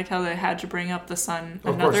 Do you like how they had to bring up the sun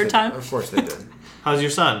Of another course time? Of course they did. How's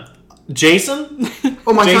your son? Jason?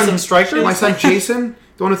 Oh, my Jason son Stryker? My son Jason,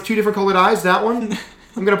 the one with 2 different colored eyes. That one.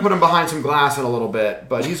 I'm gonna put him behind some glass in a little bit,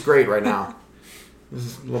 but he's great right now. This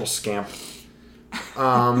is a little scamp.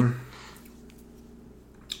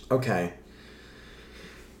 Okay.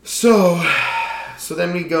 So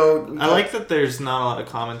then we go. I like that there's not a lot of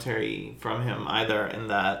commentary from him either in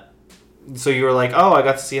that. So you were like, oh, I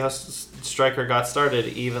got to see how Stryker got started,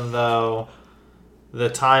 even though the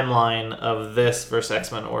timeline of this versus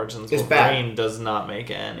X-Men Origins It's Wolverine does not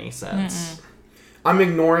make any sense. I'm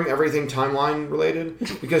ignoring everything timeline related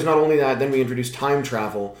because not only that, then we introduce time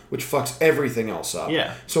travel, which fucks everything else up.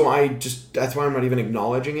 Yeah. So that's why I'm not even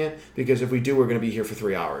acknowledging it, because if we do, we're going to be here for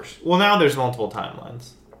 3 hours. Well, now there's multiple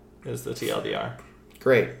timelines, is the TLDR.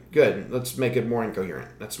 Great. Good. Let's make it more incoherent.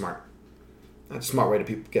 That's smart. That's a smart way to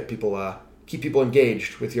keep people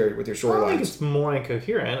engaged with your I don't think storylines. it's more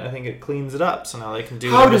incoherent. I think it cleans it up, so now they can do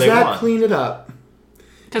How whatever does they that want. clean it up?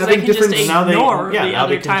 Because they having can just different- Now they- ignore yeah, the now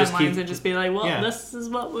other they can just timelines keep- and just be like, well, yeah. this is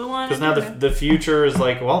what we want. Because now the future is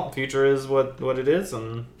like, well, future is what it is,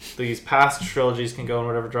 and these past trilogies can go in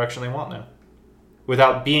whatever direction they want now,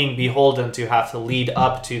 without being beholden to have to lead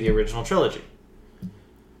up to the original trilogy.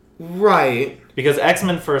 Right. Because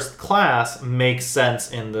X-Men First Class makes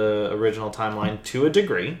sense in the original timeline to a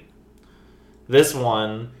degree. This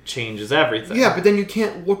one changes everything. Yeah, but then you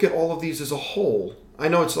can't look at all of these as a whole. I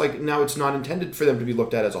know it's like now it's not intended for them to be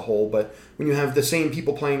looked at as a whole, but when you have the same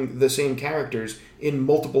people playing the same characters in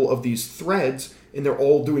multiple of these threads and they're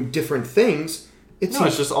all doing different things, it's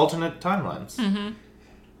just alternate timelines.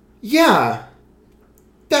 Yeah.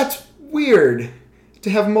 That's weird. To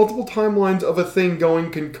have multiple timelines of a thing going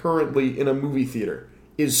concurrently in a movie theater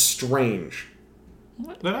is strange.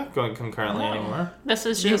 They're not going concurrently anymore. This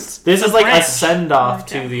is just This the is like branch. a send-off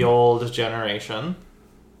Okay. to the old generation.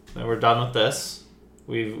 And we're done with this.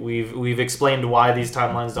 We've explained why these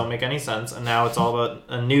timelines don't make any sense, and now it's all about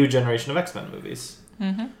a new generation of X-Men movies.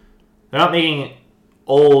 Mm-hmm. They're not making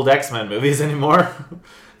old X-Men movies anymore.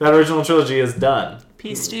 That original trilogy is done.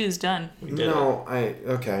 Peace Stew's done. We did it.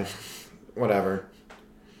 Okay. Whatever.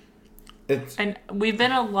 It's And we've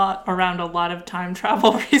been around a lot of time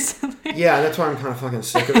travel recently. yeah, that's why I'm kind of fucking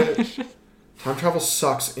sick of it. Time travel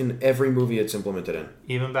sucks in every movie it's implemented in.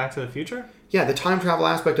 Even Back to the Future? Yeah, the time travel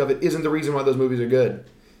aspect of it isn't the reason why those movies are good.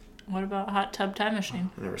 What about Hot Tub Time Machine?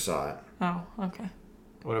 I never saw it. Oh, okay.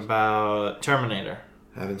 What about Terminator?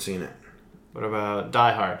 Haven't seen it. What about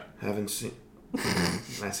Die Hard? Haven't seen.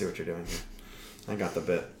 I see what you're doing here. I got the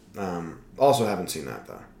bit. Also haven't seen that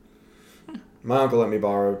though. My uncle let me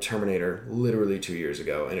borrow Terminator literally 2 years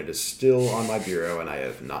ago, and it is still on my bureau, and I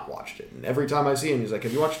have not watched it. And every time I see him, he's like,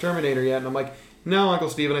 "Have you watched Terminator yet?" And I'm like, "No, Uncle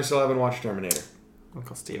Steven, I still haven't watched Terminator."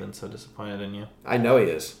 Uncle Steven's so disappointed in you. I know he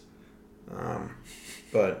is,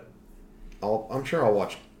 but I'm sure I'll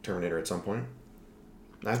watch Terminator at some point.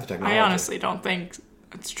 I have the technology. I honestly don't think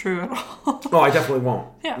it's true at all. Oh, I definitely won't.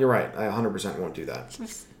 Yeah. You're right. I 100% won't do that.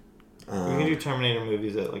 Just, We can do Terminator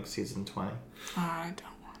movies at like season 20. I don't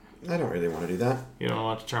want I don't really want to do that. You don't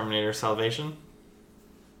want to watch Terminator Salvation?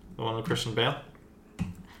 The one with Christian Bale? it.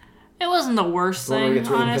 It wasn't the worst The one where he thing, gets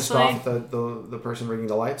really pissed honestly. off at the person rigging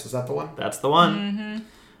the lights. Is that the one? That's the one.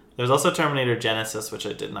 There's also Terminator Genesis, which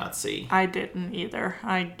I did not see. I didn't either.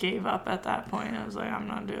 I gave up at that point. I was like, I'm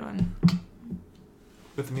not doing.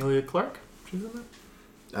 With Emilia Clarke? She's in it?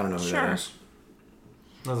 I don't know who Sure. that is.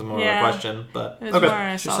 That was more Yeah. of a question, but It was okay. more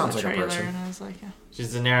I She saw sounds the like a trailer person. and I was like, yeah.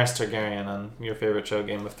 She's Daenerys Targaryen on your favorite show,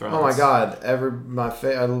 Game of Thrones. Oh my god!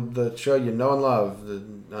 The show you know and love, the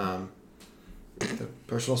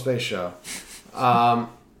personal space show.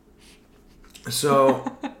 So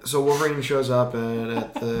Wolverine shows up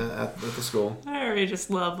at the school. I already just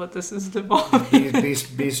love what this is devolving. Mr.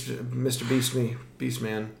 Beastman.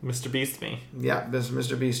 Mr. Beast me. Yeah, this is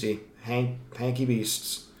Mr. Beastie. Hanky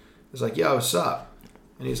Beasts. He's like, yo, what's up?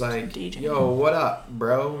 And he's like, DJ. yo, what up,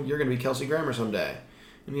 bro? You're going to be Kelsey Grammer someday.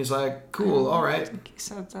 And he's like, cool, all right. He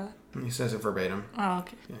said that. And he says it verbatim. Oh,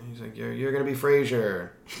 okay. Yeah, he's like, you're going to be Frasier.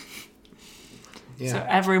 Yeah. So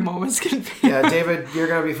every moment's gonna be. Yeah, David, you're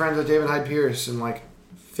going to be friends with David Hyde Pierce in like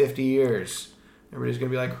 50 years. Everybody's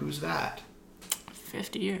going to be like, who's that?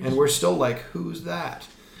 50 years. And we're still like, who's that?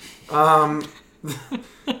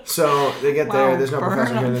 So they get there. There's no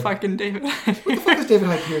professor here. Fucking David. What the fuck has David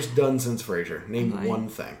Hyde Pierce done since Frasier? Name one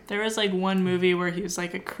thing. There was like one movie where he was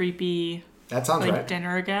like a creepy That sounds like right.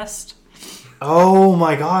 dinner guest. Oh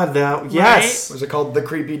my god, that yes. Was it called The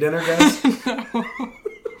Creepy Dinner Guest?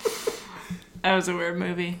 That was a weird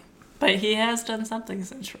movie. But he has done something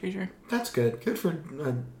since Frasier. That's good. Good for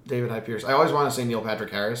David Hyde Pierce. I always want to say Neil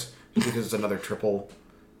Patrick Harris because it's another triple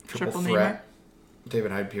Triple threat.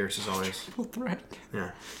 David Hyde Pierce is always. Triple threat.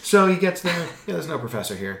 Yeah. So he gets there. Yeah, there's no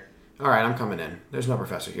professor here. All right, I'm coming in. There's no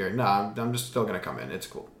professor here. No, I'm just still going to come in. It's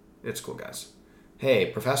cool. It's cool, guys. Hey,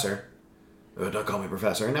 professor. Don't call me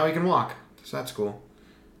professor. And now he can walk. So that's cool.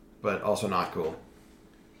 But also not cool.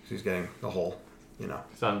 He's getting the whole,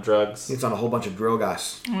 He's on drugs. He's on a whole bunch of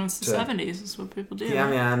drogas. Well, it's the 70s. It's what people do. Yeah,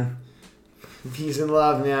 man. Peace and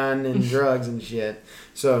love, man, and drugs and shit.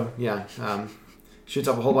 So, yeah, shoots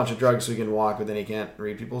up a whole bunch of drugs so he can walk, but then he can't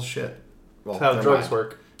read people's shit. Well, That's how their drugs mind.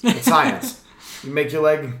 work. It's science. You make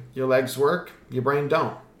your legs work, your brain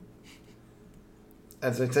don't.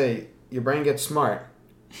 As I say, your brain gets smart,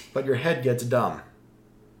 but your head gets dumb.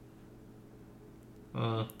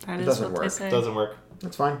 That It is doesn't what they work. say. Doesn't work.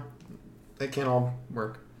 That's fine. They can't all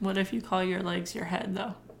work. What if you call your legs your head,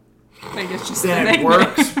 though? Like, it's just Then the it nickname.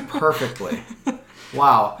 works perfectly.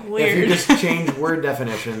 Wow. If you Weird. just change word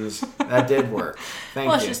definitions, that did work. Thank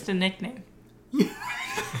Well, you. it's just a nickname.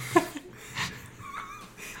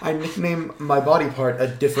 I nickname my body part a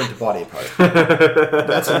different body part.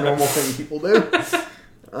 That's a normal thing people do.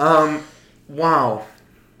 Wow.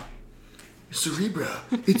 Cerebra.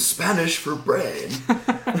 It's Spanish for brain.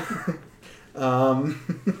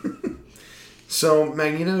 So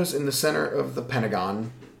Magneto's in the center of the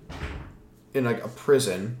Pentagon in like a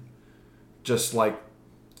prison, just like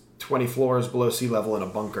 20 floors below sea level in a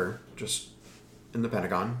bunker, just in the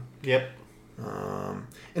Pentagon. Yep.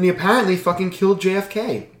 And he apparently fucking killed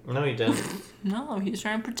JFK. No, he didn't. No, he's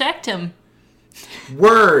trying to protect him.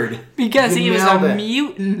 Word. Because You he was nailed a it.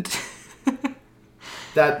 mutant.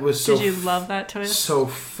 That was so Did you love that twist? so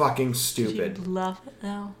fucking Did stupid. you love it,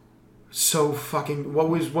 though? So fucking what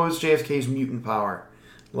was JFK's mutant power?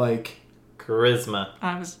 Like Charisma.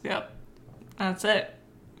 Yep. That's it.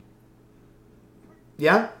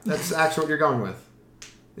 yeah, that's actually what you're going with.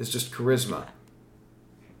 It's just charisma.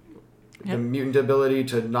 The Yep. mutant ability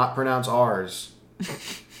to not pronounce R's.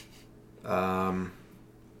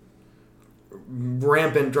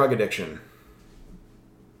 Rampant drug addiction.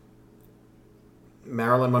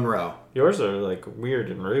 Marilyn Monroe. Yours are like weird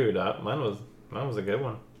and rude. Mine was a good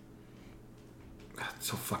one. God,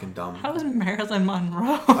 so fucking dumb. How was Marilyn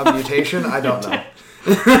Monroe? A mutation? I don't know.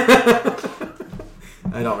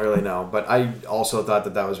 I don't really know, but I also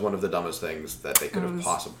thought that was one of the dumbest things that they could have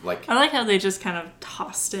possibly like. I like how they just kind of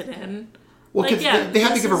tossed it in. Well, Like, because yeah, they had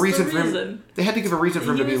to this give a is the reason for him. reason. They had to give a reason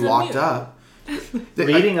for him He to be was a locked mutant. up.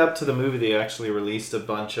 Leading up to the movie, they actually released a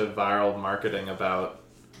bunch of viral marketing about.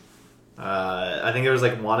 I think there was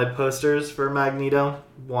like wanted posters for Magneto,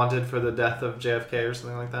 wanted for the death of JFK or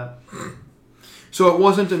something like that. So it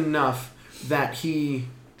wasn't enough that he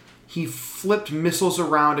flipped missiles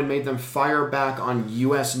around and made them fire back on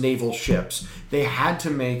U.S. naval ships. They had to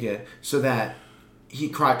make it so that he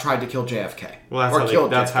tried to kill JFK. Well,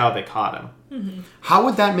 that's how they caught him How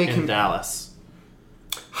would that make in him? Dallas.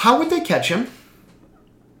 How would they catch him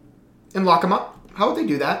and lock him up? How would they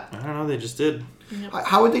do that? I don't know. They just did.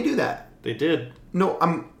 How would they do that? They did. No,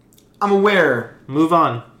 I'm aware. Move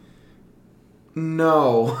on.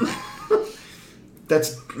 No.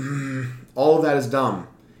 That's all of that is dumb.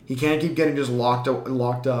 He can't keep getting just locked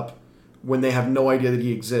up when they have no idea that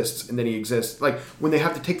he exists and then he exists. Like when they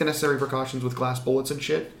have to take the necessary precautions with glass bullets and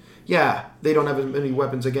shit. Yeah, they don't have as many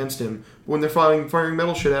weapons against him. But when they're firing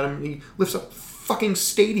metal shit at him, he lifts up fucking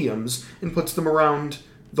stadiums and puts them around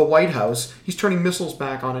the White House. He's turning missiles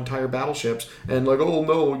back on entire battleships and like, oh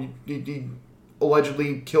no, he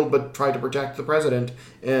allegedly killed but tried to protect the president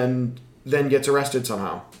and then gets arrested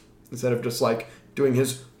somehow. Instead of just like doing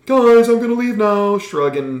his, guys, I'm gonna leave now,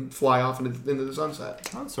 shrug and fly off into the sunset.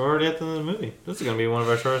 Oh, so we're already at the end of the movie. This is going to be one of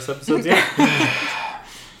our shortest episodes yet.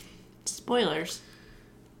 Spoilers.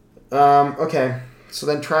 Okay. So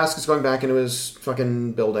then Trask is going back into his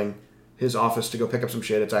fucking building, his office, to go pick up some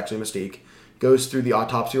shit. It's actually Mystique. goes through the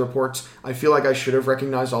autopsy reports. I feel like I should have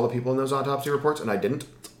recognized all the people in those autopsy reports, and I didn't.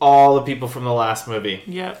 All the people from the last movie.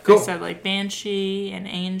 Yep. Cool. They said like Banshee and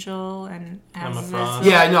Angel and Emma Frost.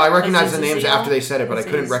 Yeah, no, I recognized the names Azazel. after they said it, but I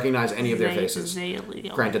couldn't Azazel. recognize any of their faces.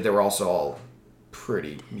 Azalea. Granted, they were also all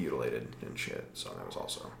pretty mutilated and shit, so that was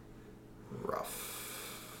also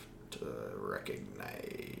rough to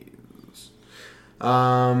recognize.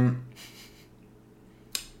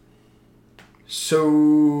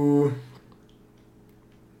 So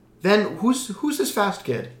then, who's this fast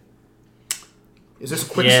kid? Is this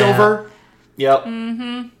Quicksilver? Yep.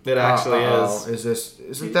 Mm-hmm. It actually is.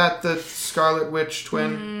 Isn't that the Scarlet Witch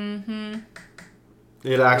twin?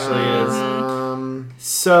 It actually is.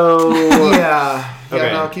 So Yeah.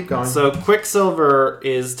 Okay. No, keep going. So Quicksilver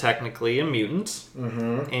is technically a mutant,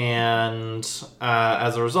 and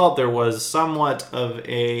as a result, there was somewhat of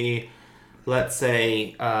a, let's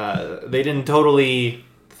say, they didn't totally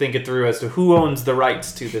think it through as to who owns the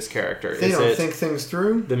rights to this character. They Is don't it think things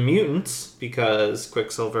through. the mutants because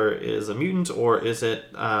Quicksilver is a mutant, or is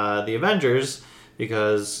it the Avengers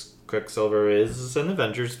because Quicksilver is an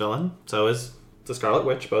Avengers villain? So is the Scarlet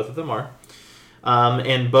Witch. Both of them are.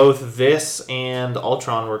 And both this and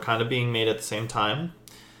Ultron were kind of being made at the same time.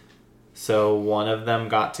 So one of them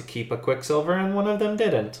got to keep a Quicksilver and one of them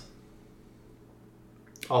didn't.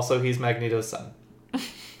 Also, he's Magneto's son.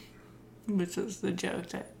 Which was the joke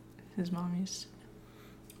that his mom used.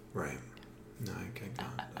 Right. No,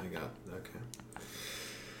 I got.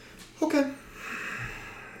 Okay.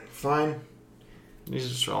 Fine. He's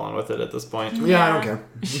just rolling with it at this point. Yeah, I don't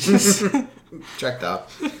care. Checked out.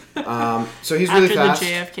 So he's really fast.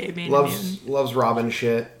 After the JFK being immune. Loves robbing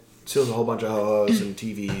shit. Steals a whole bunch of ho-hos and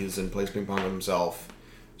TVs and plays ping pong with himself.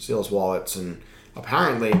 Steals wallets, and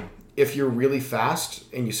apparently, if you're really fast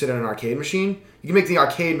and you sit in an arcade machine, you can make the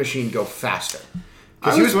arcade machine go faster.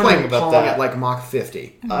 Because he was playing Pong at like Mach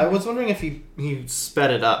 50. I was wondering if he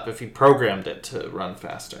sped it up, if he programmed it to run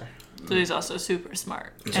faster. So he's also super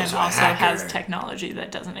smart. He's and also a also hacker. has technology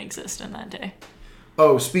that doesn't exist in that day.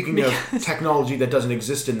 Oh, speaking of technology that doesn't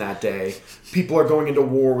exist in that day, people are going into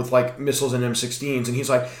war with like missiles and M16s, and he's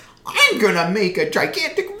like, I'm gonna make a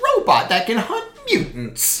gigantic robot that can hunt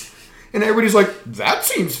mutants. And everybody's like, that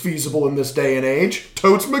seems feasible in this day and age.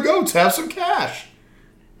 Totes my goats, have some cash.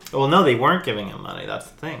 Well, no, they weren't giving him money. That's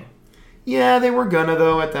the thing. Yeah, they were gonna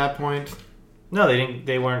though at that point. No, they didn't.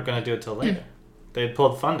 They weren't going to do it till later. They had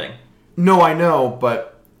pulled funding. No, I know,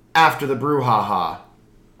 but after the brouhaha,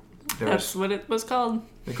 That's what it was called.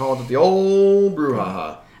 they called it the old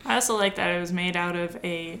brouhaha. I also like that it was made out of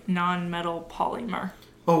a non-metal polymer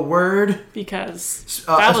Oh, word. because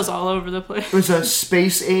Uh, that was all over the place. It was a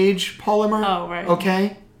space age polymer. Oh, right.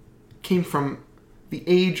 Okay. Came from the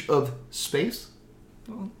age of space.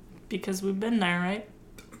 Because we've been there, right?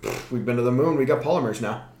 We've been to the moon. We got polymers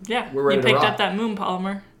now. Yeah. We're ready you to picked rock. up that moon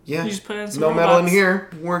polymer. Yeah. You just put in some No metal in robots. here.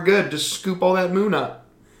 We're good. Just scoop all that moon up.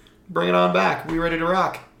 Bring it on back. We ready to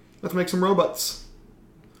rock. Let's make some robots.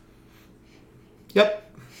 Yep.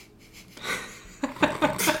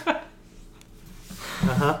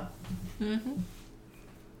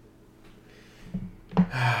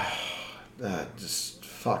 Just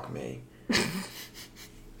fuck me.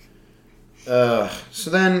 So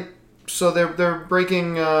they're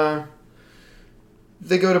breaking.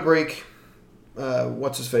 They go to break.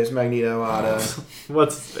 What's his face? Magneto out of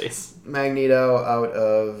What's his face?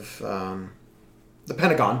 the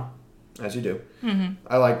Pentagon, as you do. Mm-hmm.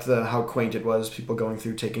 I liked how quaint it was. People going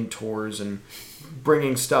through, taking tours, and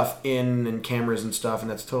bringing stuff in, and cameras and stuff, and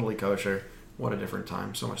that's totally kosher. What a different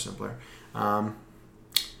time. So much simpler.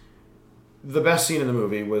 The best scene in the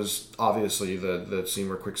movie was obviously the scene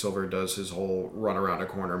where Quicksilver does his whole run around a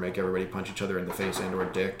corner, make everybody punch each other in the face and or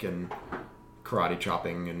dick, and karate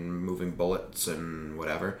chopping and moving bullets and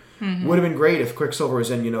whatever. Mm-hmm. Would have been great if Quicksilver was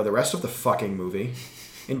in, the rest of the fucking movie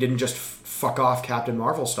and didn't just fuck off Captain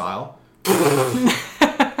Marvel style.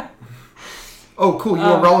 Oh, cool. You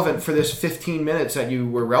were relevant for this 15 minutes that you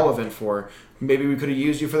were relevant for. Maybe we could have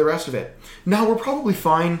used you for the rest of it. Now we're probably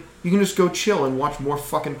fine. You can just go chill and watch more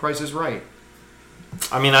fucking Price is Right.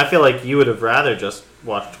 I mean, I feel like you would have rather just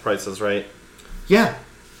watched Price is Right. Yeah.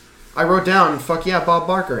 I wrote down, fuck yeah, Bob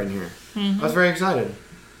Barker in here. Mm-hmm. I was very excited.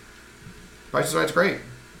 Price is Right's great.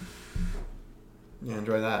 Yeah,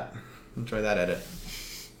 enjoy that. Enjoy that edit.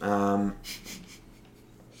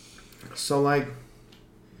 So, like...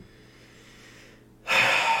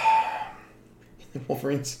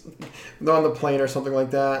 Wolverine's... They're on the plane or something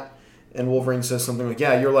like that, and Wolverine says something like,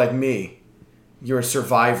 yeah, you're like me. You're a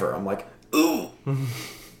survivor. I'm like, ooh!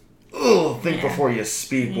 Ooh! Think before you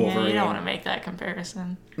speak, Wolverine. Yeah, you don't want to make that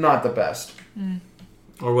comparison. Not the best.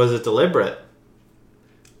 Or was it deliberate?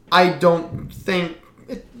 I don't think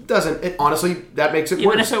it doesn't. It honestly, that makes it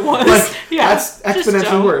Even worse. if it was. Like, Yeah, that's just exponentially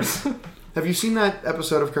don't. worse. Have you seen that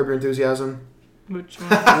episode of Curb Your Enthusiasm? Which one?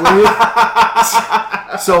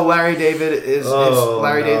 So Larry David is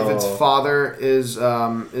Larry no. David's father is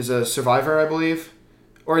a survivor, I believe.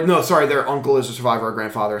 Or no, sorry, their uncle is a survivor, or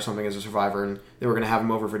grandfather or something is a survivor, and they were going to have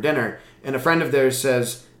him over for dinner. And a friend of theirs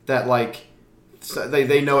says that like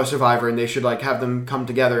they know a survivor and they should like have them come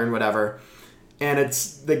together and whatever. And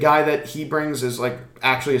it's the guy that he brings is like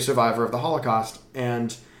actually a survivor of the Holocaust,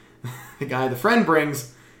 and the guy the friend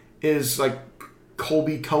brings is like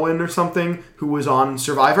Colby Cohen or something, who was on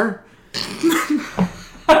Survivor.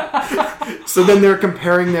 So then they're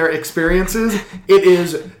comparing their experiences. It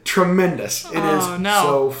is tremendous. It is no.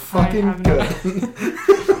 so fucking I have good.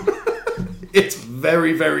 It's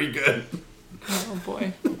very, very good. Oh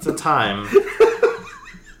boy. It's a time.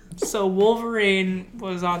 So Wolverine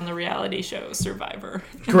was on the reality show Survivor.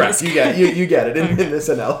 Correct. You get it in this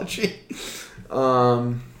analogy. He's not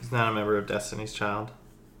a member of Destiny's Child.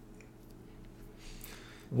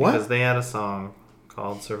 What? Because they had a song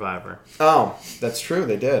called Survivor. Oh, that's true.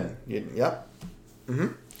 They did. Yep. Mm-hmm.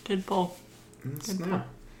 Good pull. That's- Good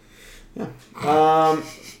yeah. pull. Yeah.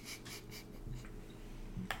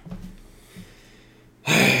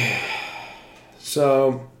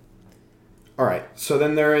 So, all right. So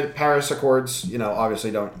then their Paris Accords,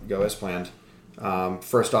 obviously don't go as planned.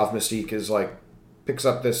 First off, Mystique is like picks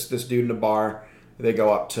up this dude in a bar. They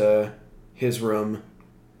go up to his room.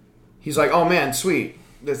 He's like, "Oh man, sweet.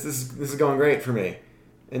 This is going great for me."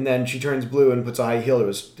 And then she turns blue and puts a high heel to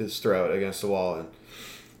his throat against the wall, and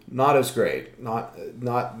not as great. Not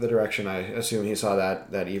the direction I assume he saw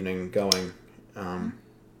that evening going.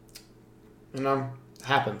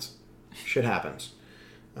 Happens. Shit happens.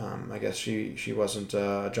 I guess she wasn't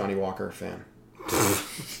a Johnny Walker fan.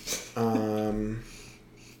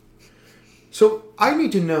 So I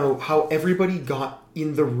need to know how everybody got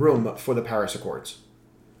in the room for the Paris Accords.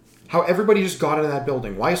 How everybody just got into that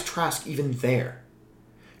building. Why is Trask even there?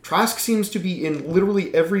 Trask seems to be in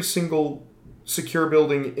literally every single secure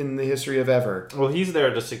building in the history of ever. Well, he's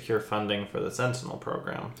there to secure funding for the Sentinel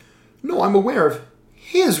program. No, I'm aware of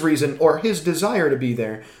his reason or his desire to be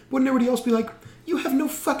there. Wouldn't everybody else be like, you have no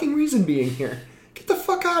fucking reason being here. Get the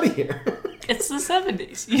fuck out of here. It's the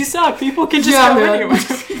 70s. You saw people can just Yeah, go man.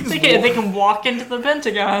 anywhere. They can walk into the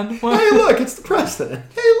Pentagon. Well, Hey, look, it's the president.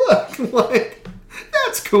 Hey, look. Like,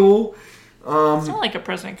 that's cool. it's not like a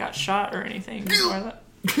president got shot or anything before that.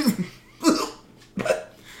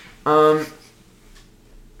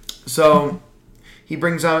 So he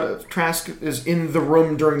brings out Trask is in the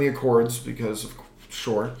room during the Accords because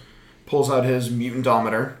sure, pulls out his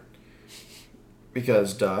mutantometer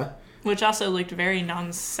because duh. Which also looked very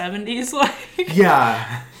non-70s like.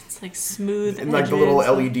 Yeah, It's like smooth and like the little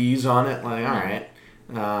edges. LEDs on it. Like all right,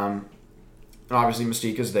 and obviously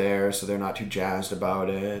Mystique is there, so they're not too jazzed about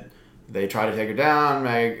it. They try to take her down.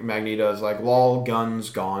 Magneto's like, lol, guns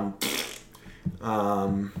gone.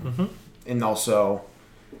 And also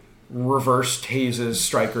reverse tases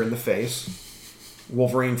Stryker in the face.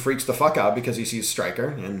 Wolverine freaks the fuck out because he sees Stryker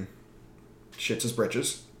and shits his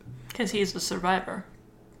britches. Because he's a survivor.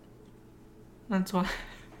 That's why.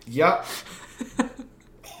 Yep.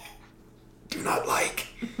 Do not like.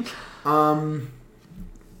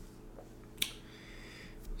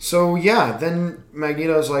 So yeah, then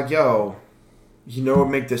Magneto's like, yo, you know what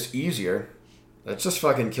would make this easier? Let's just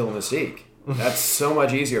fucking kill Mystique. That's so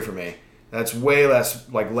much easier for me. That's way less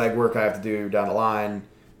like legwork I have to do down the line.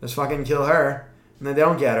 Let's fucking kill her, and then they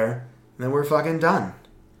don't get her, and then we're fucking done.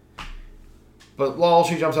 But lol,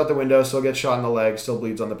 she jumps out the window, still gets shot in the leg, still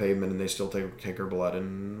bleeds on the pavement, and they still take her blood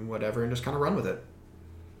and whatever, and just kind of run with it.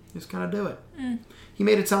 Just kind of do it. He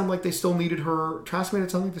made it sound like they still needed her. Trask made it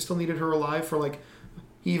sound like they still needed her alive for like.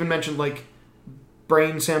 He even mentioned like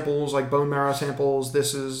brain samples, like bone marrow samples.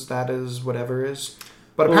 This is, that is, whatever is.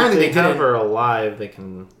 But Well, apparently if they have didn't. her alive, they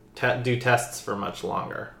can do tests for much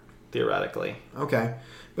longer, theoretically. Okay,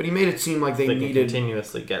 but he made it seem like they They can needed.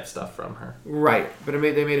 continuously get stuff from her. Right, but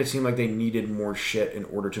they made it seem like they needed more shit in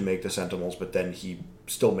order to make the Sentinels. But then he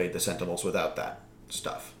still made the Sentinels without that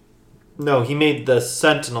stuff. No, he made the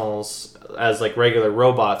Sentinels as like regular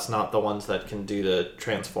robots, not the ones that can do the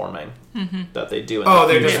transforming that they do in Oh,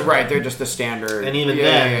 the they're future. just right. They're just the standard. And even Yeah,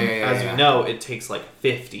 then, yeah, as yeah. we know, it takes like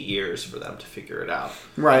 50 years for them to figure it out.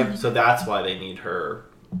 Right. So that's why they need her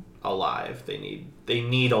alive. They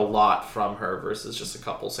need a lot from her versus just a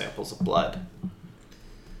couple samples of blood.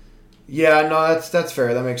 Yeah, no, that's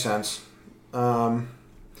fair. That makes sense.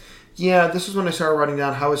 Yeah, this is when I started writing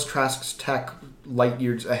down how is Trask's tech light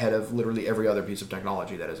years ahead of literally every other piece of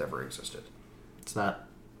technology that has ever existed. It's not.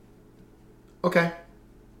 Okay.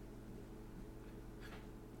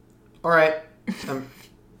 All right.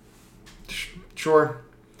 Sure.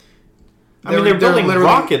 I mean, they're building literally-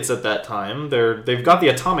 rockets at that time. They've got the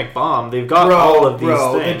atomic bomb. They've got all of these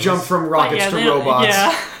things. They jump from rockets to they don't- robots.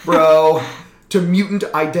 yeah. Bro. To mutant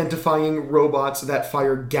identifying robots that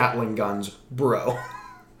fire Gatling guns. Bro.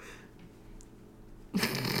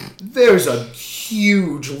 There's a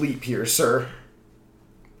huge leap here, sir.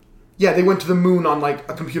 Yeah, they went to the moon on, like,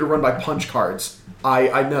 a computer run by punch cards.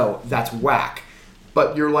 I know, that's whack.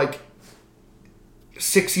 But you're, like,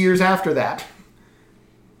 6 years after that.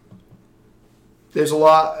 There's a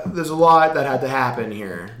lot that had to happen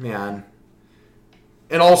here, man.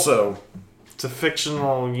 And also, It's a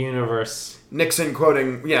fictional universe. Nixon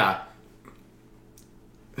quoting, yeah.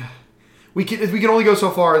 We can only go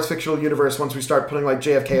so far as fictional universe once we start putting, like,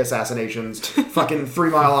 JFK assassinations, fucking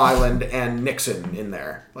 3 Mile Island, and Nixon in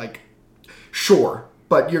there. Like, sure.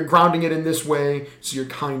 But you're grounding it in this way, so you're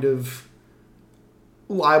kind of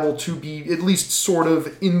liable to be at least sort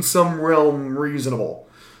of in some realm reasonable.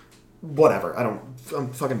 Whatever.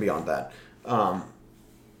 I'm fucking beyond that.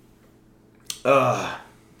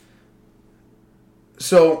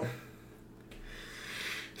 So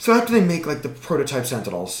after they make, like, the prototype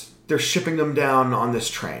Sentinels, they're shipping them down on this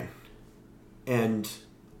train. And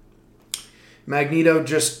Magneto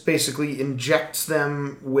just basically injects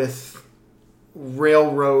them with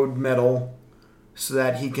railroad metal so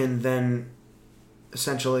that he can then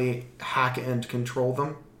essentially hack and control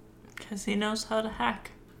them Because he knows how to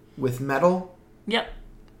hack. with metal. Yep.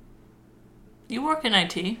 You work in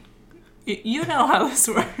IT. You know how this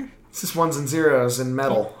works. It's just ones and zeros in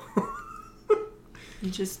metal. You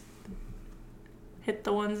just hit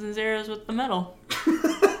the ones and zeros with the metal.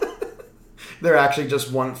 They're actually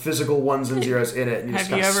just physical ones and zeros in it. And Have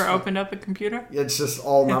you ever opened up a computer? It's just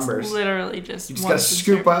all numbers. It's literally just You just gotta ones and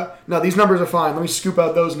scoop zeros. out. No, these numbers are fine. Let me scoop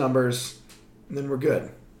out those numbers, and then we're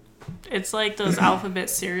good. It's like those alphabet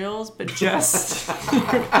cereals, but just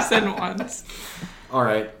zeros and ones. All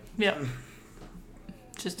right. Yep.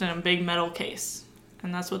 Just in a big metal case.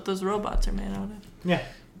 And that's what those robots are made out of. Yeah,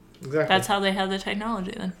 exactly. That's how they have the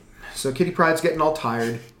technology then. So Kitty Pryde's getting all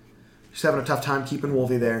tired. She's having a tough time keeping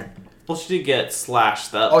Wolvie there. Well, she did get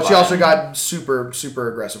slashed up. Oh, she by also him. got super,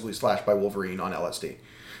 super aggressively slashed by Wolverine on LSD.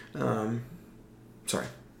 Sorry.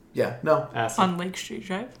 Yeah, no. Acid. On Lake Street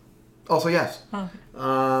Drive. Also, yes.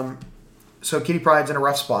 Oh. So Kitty Pryde's in a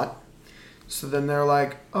rough spot. So then they're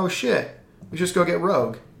like, oh shit, we should just go get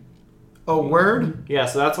Rogue. Oh, word? Yeah,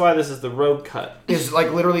 so that's why this is the Rogue cut. Is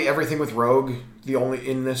like literally everything with Rogue the only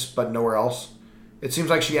in this but nowhere else? It seems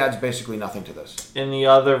like she adds basically nothing to this. In the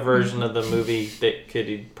other version of the movie,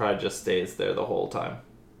 Kitty probably just stays there the whole time.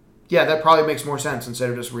 Yeah, that probably makes more sense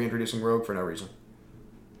instead of just reintroducing Rogue for no reason.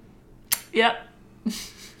 Yep.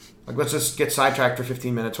 Like, let's just get sidetracked for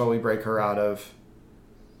 15 minutes while we break her out of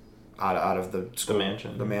the school,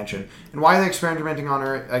 mansion. The mansion. And why are they experimenting on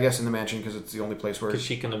her? I guess in the mansion because it's the only place where. Because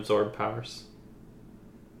she can absorb powers.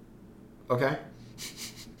 Okay.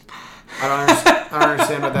 I don't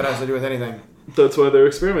understand what that has to do with anything. That's why they're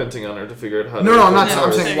experimenting on her to figure out how to... No, I'm not. No,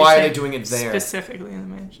 I'm so saying you're why are saying they doing it there? Specifically in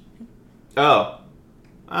the mansion. Oh.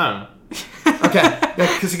 I don't know. Okay, yeah,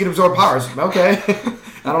 because he can absorb powers. Okay.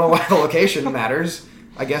 I don't know why the location matters.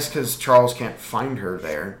 I guess because Charles can't find her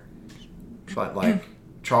there. But, like,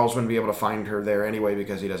 Charles wouldn't be able to find her there anyway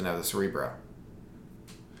because he doesn't have the Cerebro.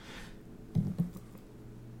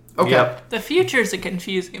 Okay. Yep. The future's a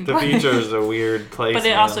confusing The place. future is a weird place. But it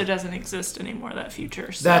man. also doesn't exist anymore, that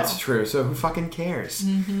future. So. That's true. So who fucking cares?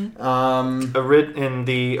 Mm-hmm. In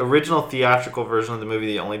the original theatrical version of the movie,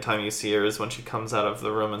 the only time you see her is when she comes out of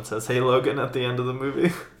the room and says, "Hey, Logan," at the end of the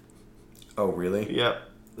movie. Oh, really? Yep.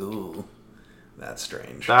 Ooh. That's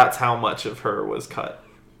strange. That's how much of her was cut.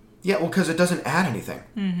 Yeah, well, because it doesn't add anything.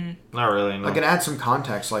 Not really, no. Like, it adds some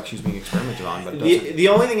context, like she's being experimented on, but it doesn't. The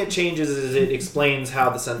only thing it changes is it explains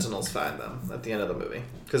how the Sentinels find them at the end of the movie.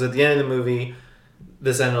 Because at the end of the movie,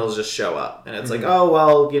 the Sentinels just show up. And it's like, oh,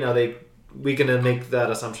 well, we can make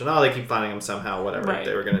that assumption. Oh, they keep finding them somehow, whatever. Right.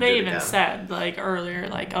 They were going to do They it even again. said, like, earlier,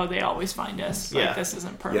 like, oh, they always find us. Like, Yeah. this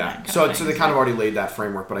isn't permanent. Yeah. kind So of they thing. kind of already laid that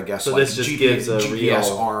framework, but I guess So like this just gives a GPS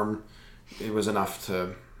real- arm, it was enough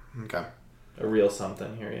to. Okay. A real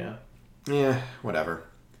something here, yeah. Yeah, whatever.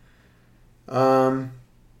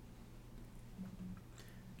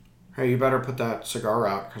 Hey, you better put that cigar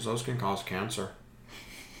out, because those can cause cancer.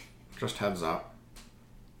 Just heads up.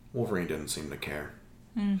 Wolverine didn't seem to care.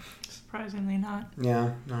 Surprisingly not.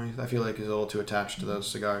 Yeah, no, I feel like he's a little too attached to those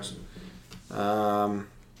cigars.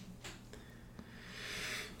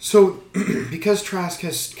 So, because Trask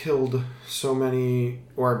has killed so many,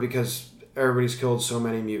 or because everybody's killed so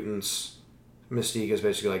many mutants, Mystique is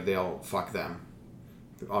basically like, they'll fuck them.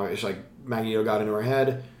 It's like Magneto got into her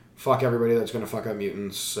head, fuck everybody that's going to fuck up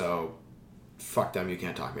mutants, so fuck them, you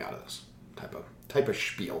can't talk me out of this type of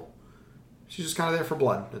spiel. She's just kind of there for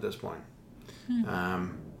blood at this point.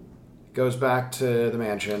 Goes back to the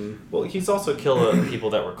mansion. Well, he's also killed people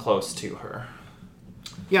that were close to her.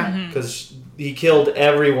 Yeah. Because he killed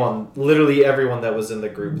everyone, literally everyone that was in the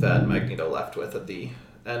group that Magneto left with at the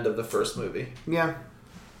end of the first movie. Yeah.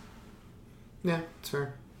 Yeah, it's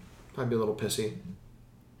fair. I'd be a little pissy.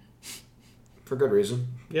 For good reason.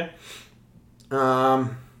 Yeah.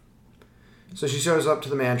 So she shows up to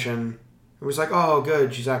the mansion. It was like, oh,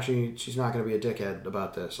 good. She's not going to be a dickhead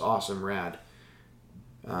about this. Awesome, rad.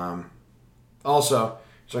 Also,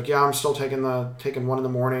 it's like, yeah, I'm still taking one in the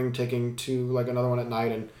morning, taking two, like another one at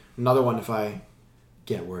night, and another one if I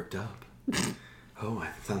get worked up. Oh,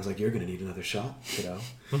 it sounds like you're going to need another shot, kiddo.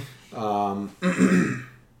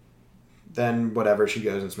 Then whatever, she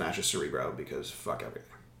goes and smashes Cerebro because fuck everything.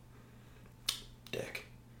 Dick.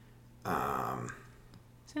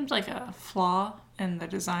 Seems like a flaw in the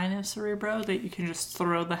design of Cerebro that you can just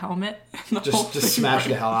throw the helmet and the whole Just smash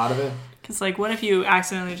the hell out of it. Because, like, what if you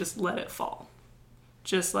accidentally just let it fall?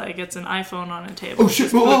 Just like it's an iPhone on a table. Oh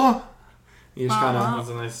shit! You just kind That of. was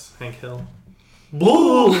a nice Hank Hill.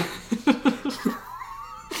 Whoa!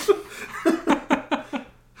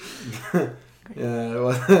 Yeah,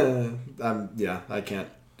 well, yeah, I can't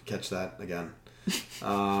catch that again.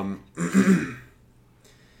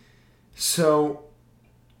 So,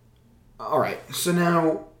 all right. So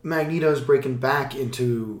now Magneto's breaking back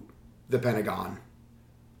into the Pentagon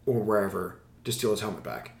or wherever to steal his helmet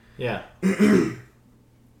back. Yeah.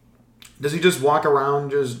 Does he just walk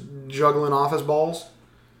around just juggling off his balls?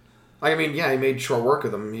 Like, I mean, yeah, he made short work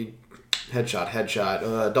of them. He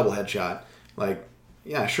headshot, double headshot. Like,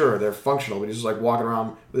 yeah, sure, they're functional, but he's just like walking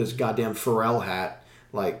around with his goddamn Pharrell hat,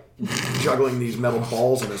 like juggling these metal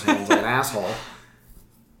balls in his hands like an asshole.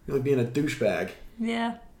 Really being a douchebag.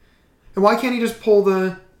 Yeah. And why can't he just pull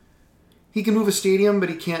the... He can move a stadium, but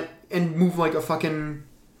he can't... And move like a fucking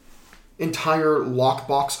entire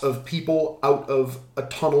lockbox of people out of a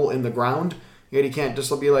tunnel in the ground. Yet he can't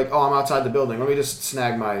just be like, oh, I'm outside the building. Let me just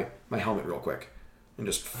snag my helmet real quick. And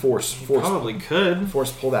just force Probably could.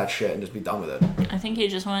 pull that shit and just be done with it. I think he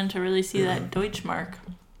just wanted to really see that Deutschmark.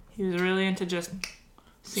 He was really into just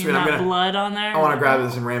seeing Sweet, that blood on there. I want to grab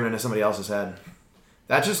this and ram it into somebody else's head.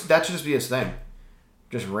 That should just be his thing.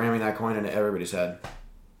 Just ramming that coin into everybody's head.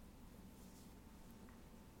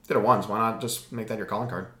 Did it once. Why not just make that your calling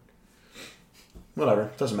card? Whatever.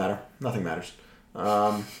 Doesn't matter. Nothing matters.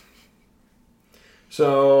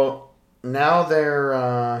 So now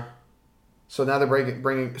they're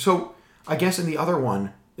bringing. So I guess in the other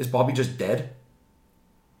one, is Bobby just dead?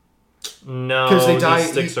 No, 'Cause they die- he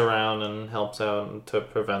sticks around and helps out to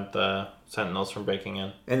prevent the Sentinels from breaking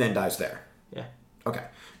in. And then dies there. Yeah. Okay.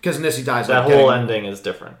 Because in this he dies. That like, whole getting- ending is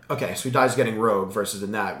different. Okay, so he dies getting Rogue versus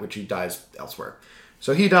in that, which he dies elsewhere.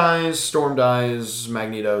 So he dies, Storm dies,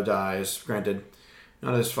 Magneto dies. Granted,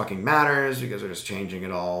 none of this fucking matters because they're just changing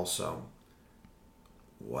it all, so...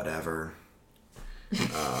 Whatever.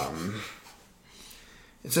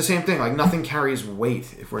 It's the same thing, like, nothing carries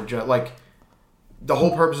weight if we're just... Like, the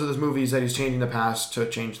whole purpose of this movie is that he's changing the past to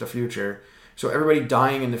change the future. So everybody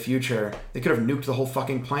dying in the future, they could have nuked the whole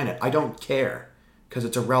fucking planet. I don't care, because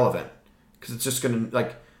it's irrelevant. Because it's just gonna,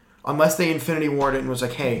 like... Unless they Infinity Warred it and was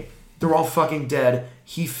like, hey, they're all fucking dead.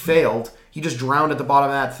 He failed. He just drowned at the bottom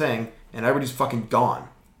of that thing, and everybody's fucking gone.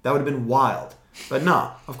 That would have been wild. But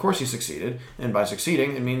no, of course he succeeded. And by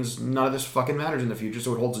succeeding, it means none of this fucking matters in the future,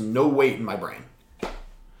 so it holds no weight in my brain.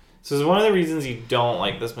 So is one of the reasons you don't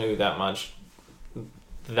like this movie that much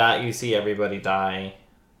that you see everybody die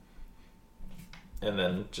and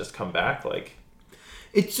then just come back? Like,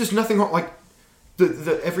 It's just nothing like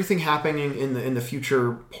the everything happening in the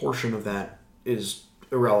future portion of that is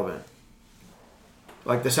irrelevant.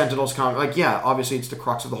 Like the Sentinels come, like yeah, obviously it's the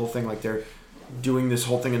crux of the whole thing. Like they're doing this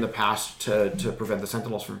whole thing in the past to prevent the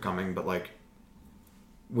Sentinels from coming, but like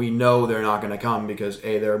we know they're not going to come because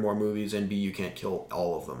A, there are more movies, and B, you can't kill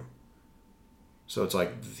all of them. So it's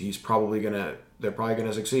like they're probably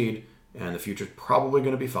gonna succeed, and the future's probably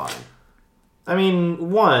gonna be fine. I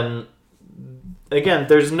mean, again,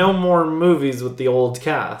 there's no more movies with the old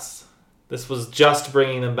cast. This was just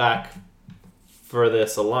bringing them back for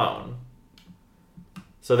this alone.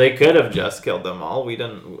 So they could have just killed them all. We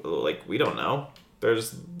don't know.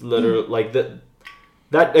 There's literally like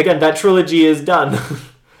that trilogy is done.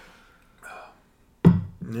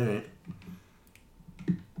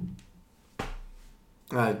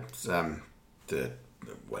 Alright.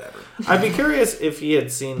 whatever. I'd be curious if he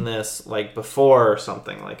had seen this like before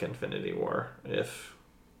something like Infinity War. If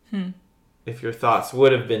your thoughts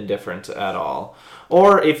would have been different at all,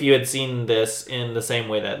 or if you had seen this in the same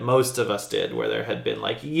way that most of us did, where there had been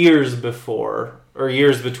like years before or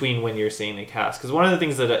years between when you're seeing the cast. Because one of the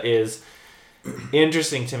things that is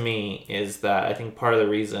interesting to me is that I think part of the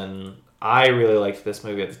reason I really liked this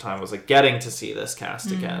movie at the time was like getting to see this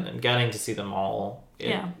cast again and getting to see them all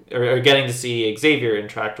or getting to see Xavier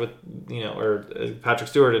interact with, or Patrick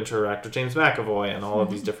Stewart interact with James McAvoy and all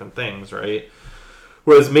of these different things, right?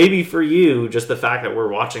 Whereas maybe for you, just the fact that we're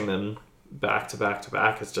watching them back to back to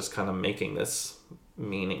back is just kind of making this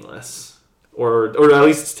meaningless, or at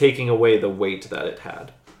least taking away the weight that it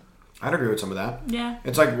had. I'd agree with some of that. Yeah.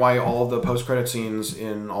 It's like why all of the post-credit scenes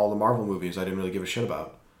in all the Marvel movies I didn't really give a shit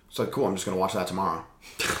about. It's like, cool, I'm just going to watch that tomorrow.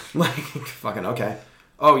 Like, fucking, okay.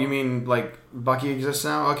 Oh, you mean, like, Bucky exists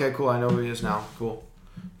now? Okay, cool, I know who he is now. Cool.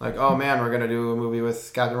 Like, oh, man, we're going to do a movie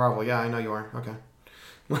with Captain Marvel. Yeah, I know you are. Okay.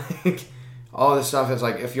 Like, all this stuff is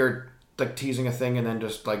like, if you're, like, teasing a thing and then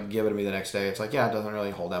just, like, give it to me the next day, it's like, yeah, it doesn't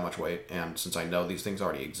really hold that much weight. And since I know these things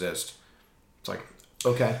already exist, it's like,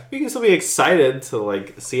 okay. You can still be excited to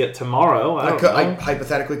like see it tomorrow. I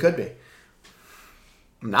hypothetically could be.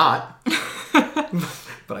 I'm not.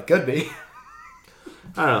 But I could be.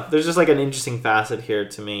 I don't know. There's just like an interesting facet here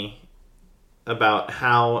to me about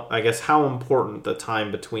how important the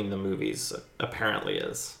time between the movies apparently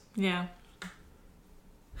is. Yeah.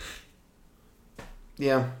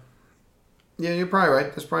 Yeah. Yeah, you're probably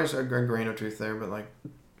right. There's probably a grain of truth there, but like...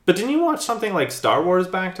 But didn't you watch something like Star Wars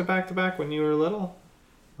back to back to back when you were little?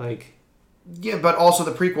 Like... Yeah, but also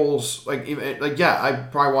the prequels, I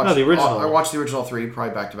probably watched... No, the original. I watched the original 3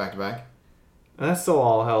 probably back to back to back. And that still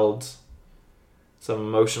all held some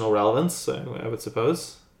emotional relevance, I would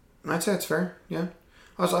suppose. I'd say it's fair, yeah.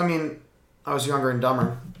 I was younger and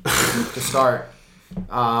dumber to start.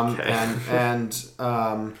 Okay.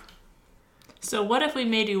 So what if we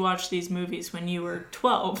made you watch these movies when you were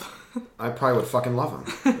 12? I probably would fucking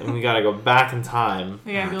love them. And we gotta go back in time.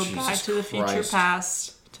 We gotta go Jesus back to the future Christ.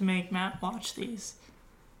 past to make Matt watch these.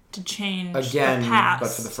 To change Again, the past. but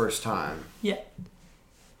for the first time. Yeah.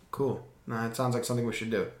 Cool. Nah, it sounds like something we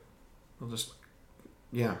should do. We'll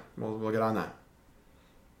get on that.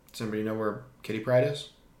 Does anybody know where Kitty Pride is?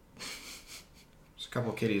 There's a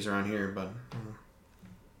couple of kitties around here, but...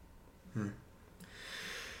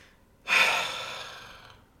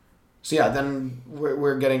 So yeah, then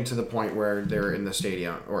we're getting to the point where they're in the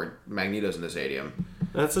stadium, or Magneto's in the stadium.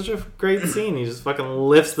 That's such a great scene. He just fucking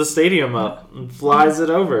lifts the stadium up and flies it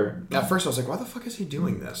over. At first I was like, why the fuck is he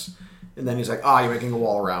doing this? And then he's like, you're making a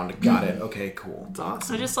wall around. Got it. Okay, cool. It's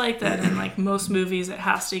awesome. I just like that in like most movies it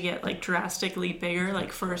has to get like drastically bigger.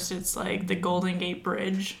 Like first it's like the Golden Gate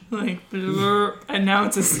Bridge, like and now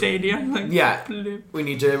it's a stadium. Like yeah, we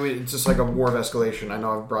need to. It's just like a war of escalation. I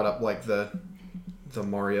know I've brought up like the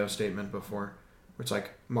Mario statement before. It's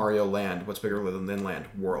like Mario Land. What's bigger than land?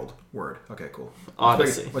 World. Word. Okay, cool.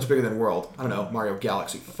 Odyssey. What's bigger than world? I don't know. Mario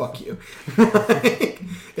Galaxy. Fuck you.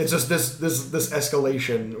 It's just this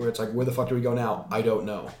escalation where it's like, where the fuck do we go now? I don't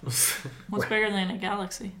know. What's bigger than a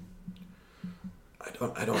galaxy?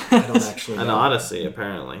 I don't actually know. An Odyssey,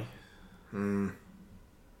 apparently. You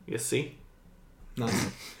see? No.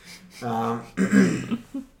 And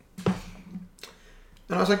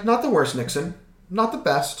I was like, not the worst, Nixon. Not the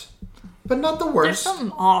best. But not the worst. There's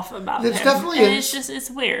something off about it. him. Definitely and is.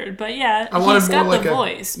 It's weird. But yeah, he's got like the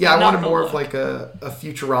voice. Yeah, but I wanted not the more look. of like a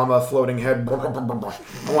Futurama floating head. I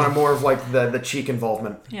wanted more of like the cheek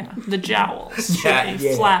involvement. Yeah, the jowls. Yeah.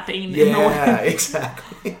 Flapping. Yeah,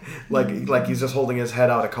 exactly. like he's just holding his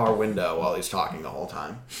head out a car window while he's talking the whole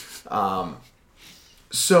time.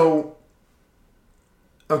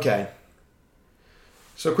 Okay.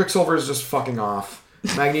 So Quicksilver is just fucking off.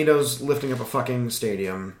 Magneto's lifting up a fucking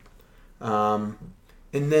stadium. And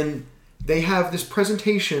then they have this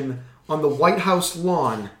presentation on the White House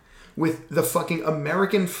lawn with the fucking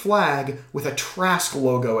American flag with a Trask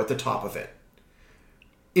logo at the top of it.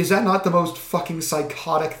 Is that not the most fucking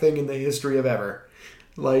psychotic thing in the history of ever?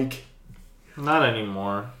 Like... Not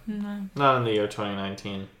anymore. No. Not in the year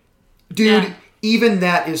 2019. Dude, even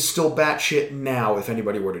that is still batshit now if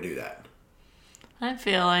anybody were to do that. I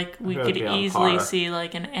feel like we It would could be on easily par. see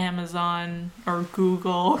like an Amazon or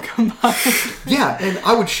Google combined. Yeah, and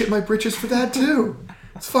I would shit my britches for that too.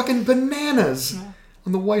 It's fucking bananas. Yeah.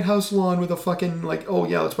 On the White House lawn with a fucking, like, oh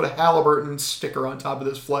yeah, let's put a Halliburton sticker on top of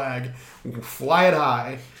this flag. Fly it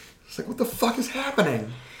high. It's like, what the fuck is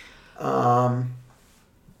happening? And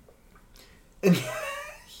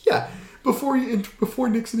yeah, before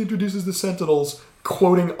Nixon introduces the Sentinels,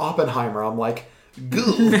 quoting Oppenheimer, I'm like,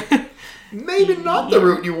 Goo. Maybe not the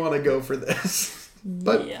route you want to go for this.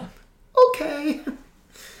 But, Yeah. okay.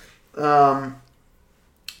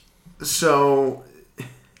 So,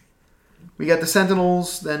 we got the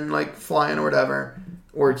Sentinels then, like, flying or whatever.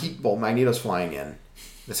 Magneto's flying in.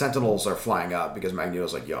 The Sentinels are flying up because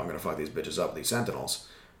Magneto's like, yo, I'm going to fuck these bitches up with these Sentinels.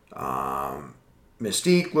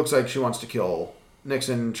 Mystique looks like she wants to kill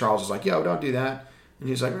Nixon. Charles is like, yo, don't do that. And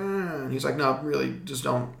he's like, and he's like, no, really, just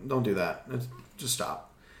don't do that. Just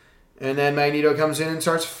stop. And then Magneto comes in and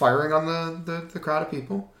starts firing on the crowd of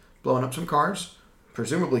people, blowing up some cars,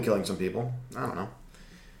 presumably killing some people. I don't know.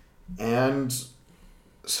 And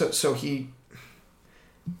so he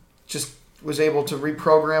just was able to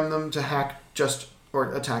reprogram them to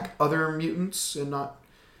attack other mutants and not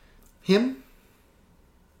him.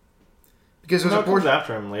 Because there's No, a it comes portion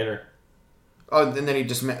after him later. Oh, and then he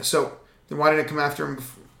just so then why did it come after him?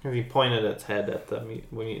 Because he pointed its head at the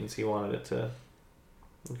mutants he wanted it to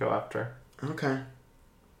go after. Okay.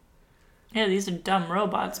 Yeah, these are dumb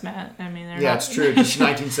robots, Matt. I mean, they're Yeah, not... it's true. Just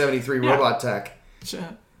 1973 Yeah. robot tech.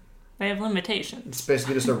 They have limitations. It's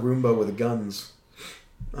basically just a Roomba with guns.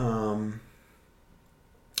 And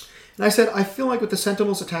I said, I feel like with the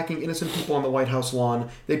Sentinels attacking innocent people on the White House lawn,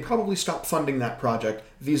 they'd probably stop funding that project.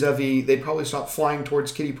 Vis-a-vis, they'd probably stop flying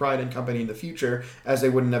towards Kitty Pryde and company in the future, as they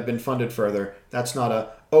wouldn't have been funded further. That's not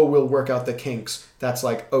a, oh, we'll work out the kinks. That's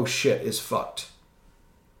like, oh shit, is fucked.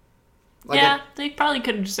 Like Yeah, they probably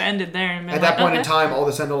could have just ended there. And been at like, that point in okay. time, all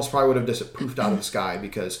the Sentinels probably would have just poofed out of the sky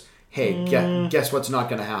because, hey, guess what's not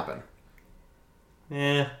going to happen?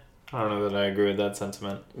 Yeah, I don't know that I agree with that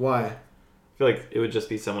sentiment. Why? I feel like it would just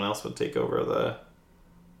be someone else would take over the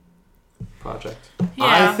project.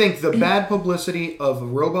 Yeah. I think the bad publicity of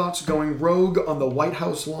robots going rogue on the White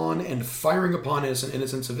House lawn and firing upon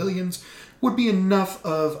innocent civilians would be enough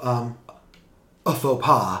of a faux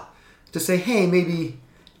pas to say, hey, maybe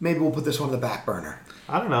we'll put this one on the back burner.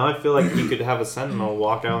 I don't know. I feel like you could have a Sentinel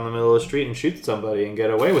walk out in the middle of the street and shoot somebody and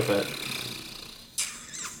get away with it.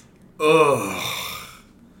 Ugh.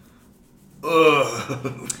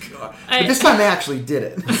 God. But this time they actually did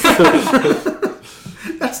it.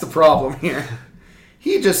 That's the problem here.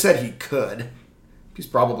 He just said he could. He's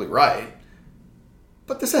probably right.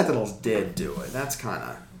 But the Sentinels did do it. That's kind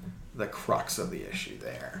of the crux of the issue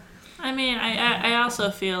there. I mean, I also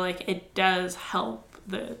feel like it does help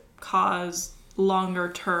the cause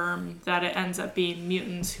longer term that it ends up being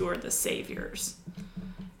mutants who are the saviors.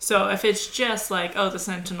 So if it's just like, oh, the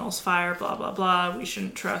Sentinels fire, blah, blah, blah, we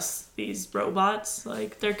shouldn't trust these robots,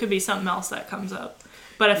 like, there could be something else that comes up.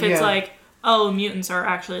 But if it's Yeah. like, oh, mutants are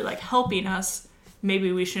actually, like, helping us,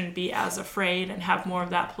 maybe we shouldn't be as afraid and have more of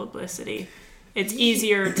that publicity. It's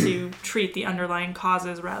easier to treat the underlying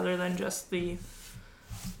causes rather than just the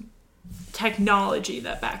technology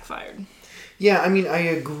that backfired. Yeah, I mean, I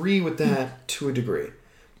agree with that to a degree.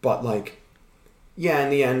 But, like, yeah, in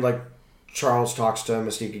the end, like, Charles talks to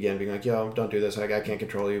Mystique again, being like, yo, don't do this. I can't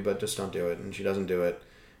control you, but just don't do it. And she doesn't do it.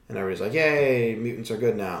 And everybody's like, yay, mutants are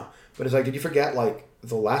good now. But it's like, did you forget, like,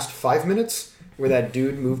 the last 5 minutes where that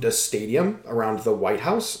dude moved a stadium around the White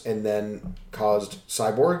House and then caused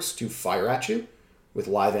cyborgs to fire at you with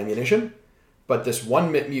live ammunition? But this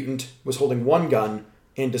one mutant was holding one gun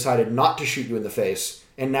and decided not to shoot you in the face,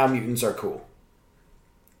 and now mutants are cool.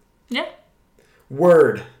 Yeah.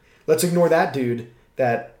 Word. Let's ignore that dude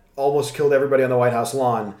that almost killed everybody on the White House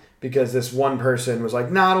lawn because this one person was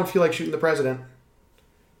like, nah, I don't feel like shooting the president.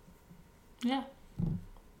 Yeah.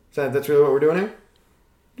 So that's really what we're doing here?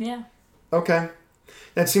 Yeah. Okay.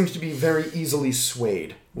 That seems to be very easily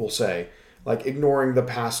swayed, we'll say. Like, ignoring the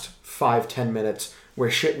past 5-10 minutes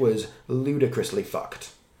where shit was ludicrously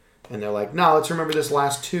fucked. And they're like, nah, let's remember this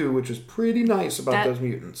last 2, which was pretty nice about those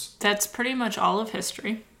mutants. That's pretty much all of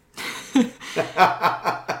history.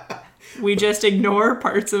 We just ignore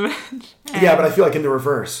parts of it. Yeah, but I feel like in the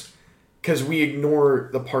reverse. Because we ignore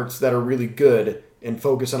the parts that are really good and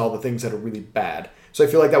focus on all the things that are really bad. So I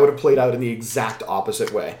feel like that would have played out in the exact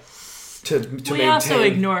opposite way. To we maintain... also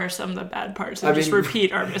ignore some of the bad parts and just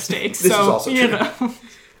repeat our mistakes. This so, is also you true.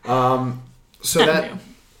 know. So Not new.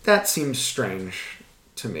 that seems strange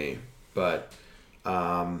to me. But,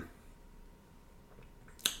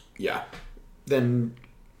 yeah. Then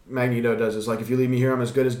Magneto does is like, if you leave me here, I'm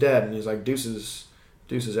as good as dead. And he's like, deuces,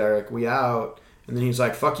 Eric, we out. And then he's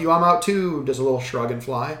like, fuck you, I'm out too. Does a little shrug and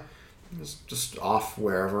fly. Just off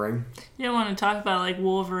wherevering. You don't want to talk about like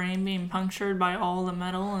Wolverine being punctured by all the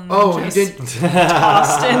metal and Oh, just he did.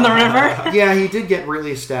 tossed in the river. Yeah, he did get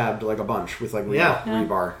really stabbed like a bunch with like Yeah.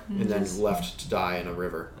 rebar and then left to die in a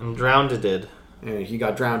river. And drowned it did. And he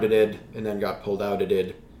got drowned and then got pulled out and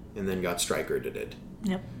and then got Stryker did.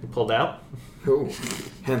 Yep. He pulled out. Ooh.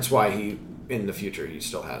 Hence why in the future, he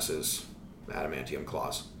still has his adamantium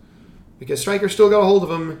claws. Because Stryker still got a hold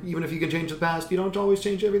of him, even if you can change the past, you don't always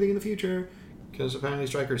change everything in the future. Because apparently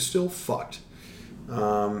Stryker's still fucked.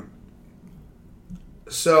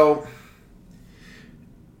 So,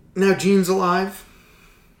 now Jean's alive.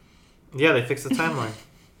 Yeah, they fixed the timeline.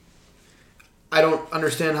 I don't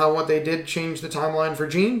understand how what they did changed the timeline for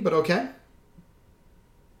Jean, but okay.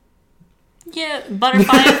 Yeah,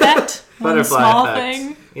 butterfly effect. One Butterfly small effect.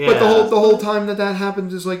 thing. Yeah. But the whole time that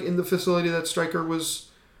happened is like in the facility that Stryker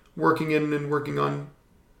was working in and working on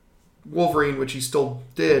Wolverine, which he still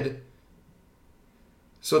did.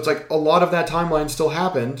 So it's like a lot of that timeline still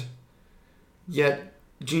happened, yet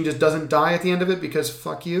Jean just doesn't die at the end of it because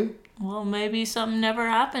fuck you. Well, maybe something never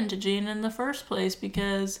happened to Jean in the first place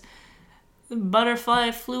because the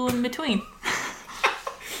butterfly flew in between.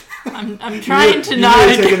 I'm trying to not.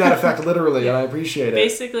 You're taking that effect literally, and I appreciate it.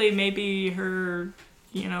 Basically, maybe her,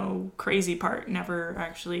 crazy part never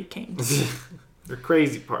actually came. The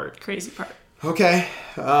crazy part. Crazy part. Okay.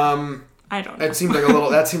 I don't know. That seemed like a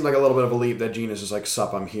little bit of a leap that Jean is just like,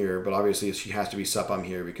 sup, I'm here. But obviously she has to be sup, I'm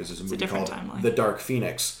here because there's a movie called timeline. The Dark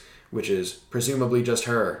Phoenix, which is presumably just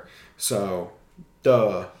her. So,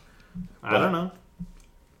 duh. I don't know.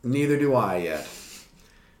 Neither do I yet.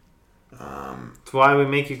 That's why we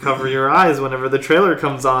make you cover your eyes whenever the trailer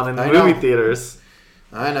comes on in the I movie know. theaters.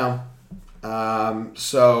 I know.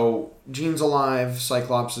 So, Jean's alive.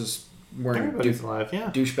 Cyclops is wearing Everybody's alive,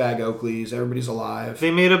 yeah. douchebag Oakleys. Everybody's alive.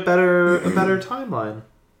 They made a better timeline.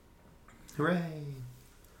 Hooray.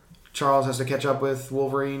 Charles has to catch up with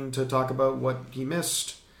Wolverine to talk about what he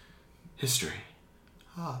missed. History.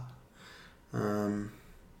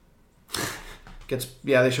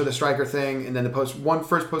 They show the Stryker thing, and then the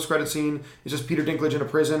first post-credit scene is just Peter Dinklage in a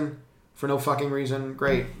prison for no fucking reason.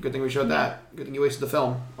 Great. Good thing we showed that. Good thing you wasted the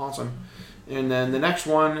film. Awesome. And then the next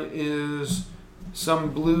one is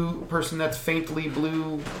some blue person that's faintly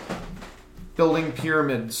blue building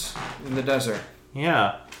pyramids in the desert.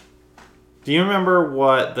 Yeah. Do you remember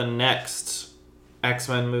what the next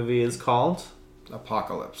X-Men movie is called?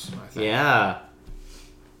 Apocalypse, I think. Yeah.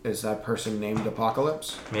 Is that person named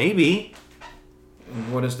Apocalypse? Maybe.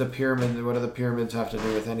 And what do the pyramids have to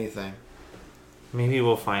do with anything? Maybe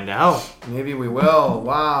we'll find out. Maybe we will.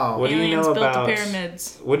 Wow. What do you Aliens know built about the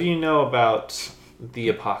pyramids. What do you know about the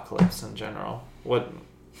apocalypse in general? What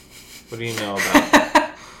do you know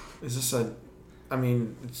about? Is this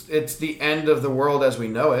it's the end of the world as we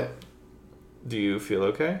know it. Do you feel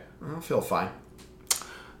okay? I feel fine.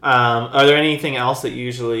 Are there anything else that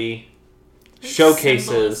usually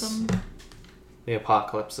showcases Symbolism. the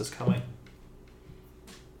apocalypse is coming?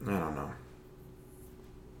 I don't know.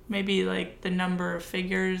 Maybe like the number of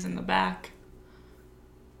figures in the back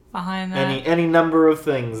behind that. Any number of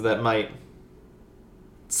things that might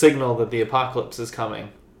signal that the apocalypse is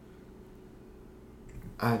coming.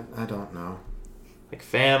 I don't know. Like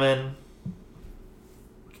famine,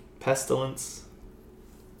 pestilence,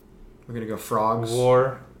 We're gonna go frogs.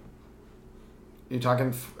 war.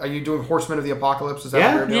 Are you doing Horsemen of the Apocalypse? Is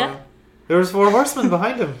that what you're doing? Yeah. There was 4 horsemen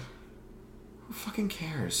behind him. Who fucking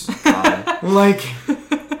cares? Like,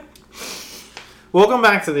 We'll come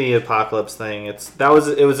back to the apocalypse thing. It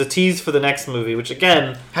was a tease for the next movie, which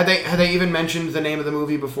again, had they even mentioned the name of the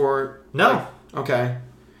movie before? no. Like, okay.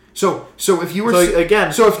 So if you were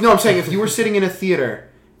I'm saying if you were sitting in a theater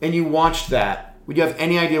and you watched that, would you have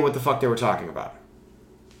any idea what the fuck they were talking about?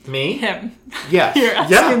 Me? Him. Yes. You're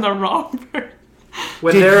asking the wrong person.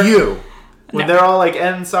 When No. they're all like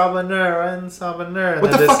En Sabanur.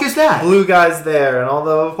 What the fuck is that? Blue guy's there, and all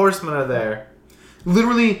the horsemen are there.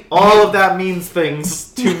 Literally, All of that means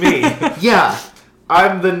things to me. yeah.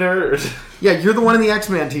 I'm the nerd. Yeah, you're the one in the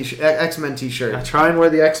X-Men t-shirt. I try and wear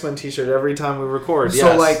the X-Men t-shirt every time we record.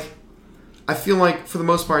 So, yes. I feel like, for the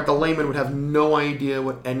most part, the layman would have no idea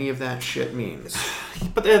what any of that shit means.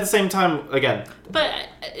 But at the same time, again, But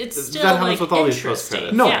it's still That happens like with all these interesting.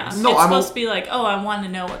 post-credits. No, yeah, no, it's I'm supposed to be like, oh, I want to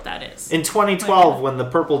know what that is. in 2012, when the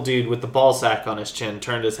purple dude with the ball sack on his chin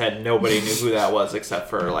turned his head, nobody knew who that was except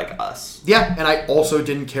for, like, us. Yeah, and I also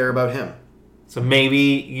didn't care about him. So maybe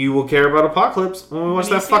you will care about Apocalypse when we watch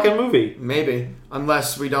Me that too. fucking movie. Maybe.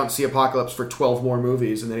 Unless we don't see Apocalypse for 12 more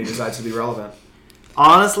movies and then he decides to be relevant.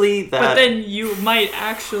 Honestly, that... But then you might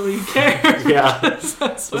actually care. Yeah. I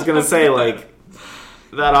was going to say, like...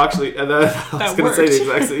 That actually... I was going to say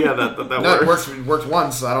the exact... Yeah, that No, worked. it worked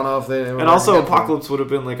once. I don't know if they... And also, Apocalypse would have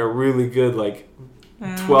been, like, a really good, like,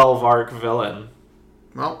 12-arc villain.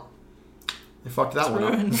 Well, they fucked that one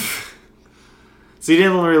up. So you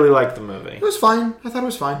didn't really like the movie. It was fine. I thought it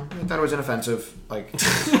was fine. I thought it was inoffensive. Like,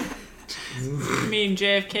 I mean,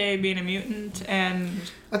 JFK being a mutant and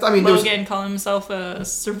I mean, there was, Logan calling himself a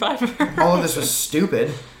survivor. all of this was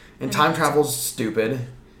stupid, and time travel's stupid,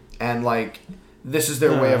 and like, this is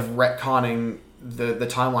their way of retconning the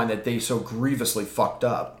timeline that they so grievously fucked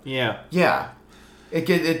up. Yeah. Yeah,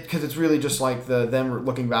 because it's really just like them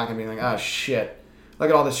looking back and being like, oh shit,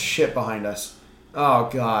 look at all this shit behind us. Oh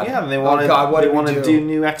god. Yeah, and they want to do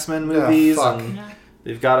new X-Men movies. And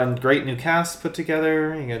they've got a great new cast put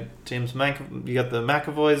together. You got you got the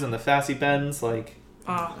McAvoys and the Fassy Bens. Like,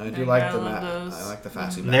 I do like I like the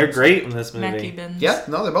Fassy Bens. They're great in this movie. Mackie Bens. Yeah,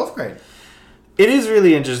 no, they're both great. It is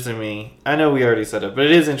really interesting to me. I know we already said it, but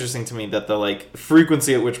it is interesting to me that the like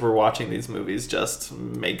frequency at which we're watching these movies just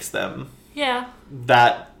makes them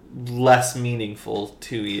that less meaningful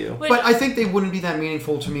to you. But I think they wouldn't be that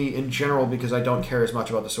meaningful to me in general because I don't care as much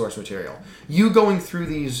about the source material. You going through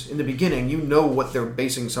these in the beginning, you know what they're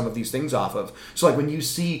basing some of these things off of. So like when you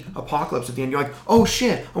see Apocalypse at the end, you're like, oh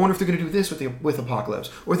shit, I wonder if they're going to do this with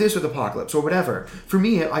Apocalypse, or this with Apocalypse, or whatever. For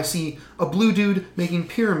me, I see a blue dude making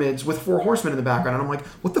pyramids with 4 horsemen in the background, and I'm like,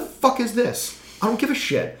 what the fuck is this? I don't give a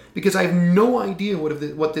shit because I have no idea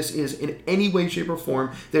what this is in any way, shape, or form.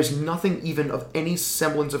 There's nothing even of any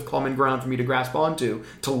semblance of common ground for me to grasp onto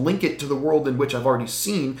to link it to the world in which I've already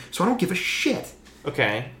seen, so I don't give a shit.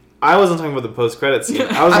 Okay. I wasn't talking about the post-credit scene.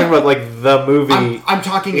 I was talking about like the movie I'm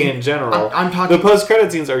talking in general. I'm talking... The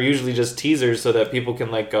post-credit scenes are usually just teasers so that people can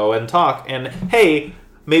like go and talk. And hey,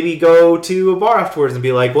 maybe go to a bar afterwards and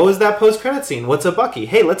be like, what was that post-credit scene? What's a Bucky?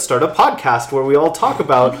 Hey, let's start a podcast where we all talk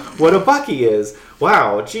about what a Bucky is.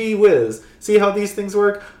 Wow, gee whiz. See how these things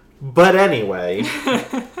work? But anyway.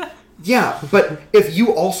 Yeah, but if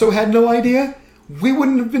you also had no idea, we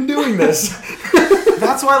wouldn't have been doing this.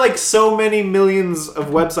 That's why like so many millions of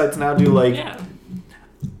websites now do like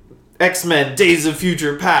X-Men Days of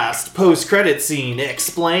Future Past post-credit scene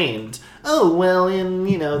explained. Oh, well, in,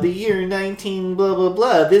 the year 19 blah, blah,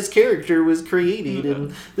 blah, this character was created,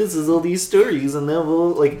 and this is all these stories, and then we'll,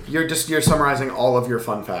 like... You're summarizing all of your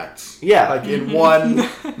fun facts. Yeah. Like, in one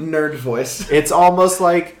nerd voice. It's almost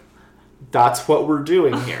like, that's what we're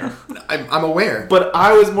doing here. I'm aware. But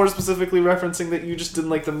I was more specifically referencing that you just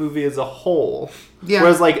didn't like the movie as a whole. Yeah.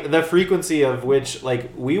 Whereas, like, the frequency of which,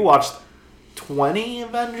 like, we watched 20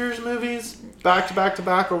 Avengers movies back to back to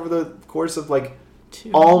back over the course of, like,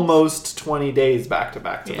 almost 20 days back to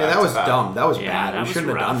back to back. Yeah, that was back. dumb. That was bad. We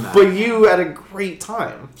shouldn't have done that. But you had a great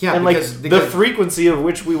time. Yeah, and because the frequency of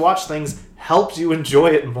which we watch things helped you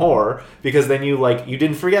enjoy it more because then you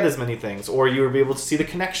didn't forget as many things, or you were able to see the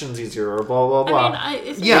connections easier, or blah blah blah.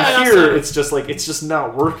 Here it's just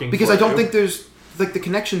not working. Because I don't think there's like the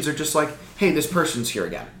connections are just like, hey, this person's here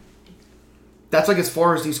again. That's like as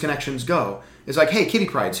far as these connections go. It's like, hey, Kitty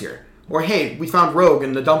Pryde's here, or hey, we found Rogue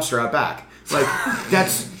in the dumpster out back. Like,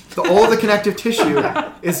 that's all the connective tissue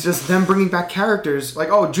is just them bringing back characters. Like,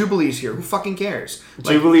 oh, Jubilee's here. Who fucking cares? Like,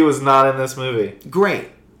 Jubilee was not in this movie. Great.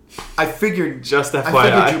 I figured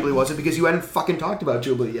Jubilee wasn't because you hadn't fucking talked about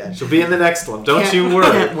Jubilee yet. She'll be in the next one. Don't you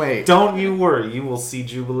worry. Can't wait. Don't you worry. You will see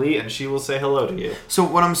Jubilee and she will say hello to you. So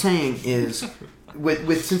what I'm saying is,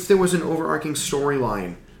 with since there was an overarching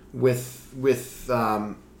storyline with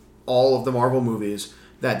all of the Marvel movies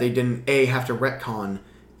that they didn't have to retcon.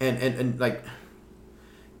 And like,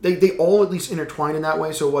 they all at least intertwined in that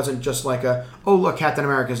way, so it wasn't just like oh, look, Captain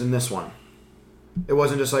America's in this one. It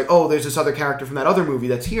wasn't just like, oh, there's this other character from that other movie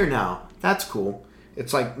that's here now. That's cool.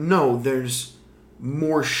 It's like, no, there's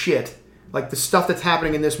more shit. Like, the stuff that's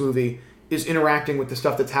happening in this movie is interacting with the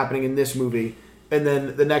stuff that's happening in this movie, and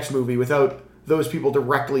then the next movie, without those people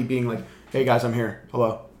directly being like, hey, guys, I'm here.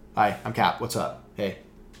 Hello. Hi, I'm Cap. What's up? Hey,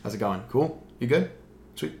 how's it going? Cool? You good?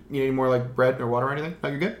 Sweet. You need any more, like, bread or water or anything? Oh,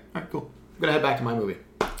 you're good? All right, cool. I'm going to head back to my movie.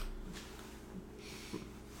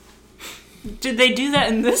 Did they do that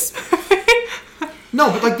in this movie?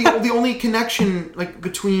 No, but, like, the only connection, like,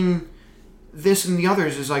 between this and the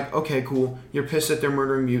others is, like, okay, cool. You're pissed that they're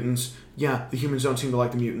murdering mutants. Yeah, the humans don't seem to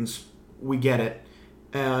like the mutants. We get it.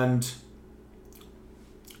 And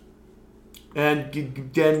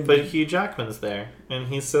then... But Hugh Jackman's there, and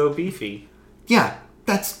he's so beefy. Yeah.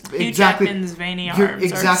 That's Hugh exactly. Jackman's veiny arms. You're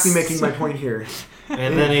exactly making my point here.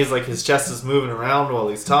 And then he's like, his chest is moving around while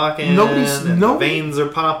he's talking. Nobody. The veins are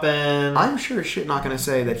popping. I'm sure as shit not going to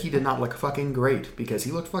say that he did not look fucking great, because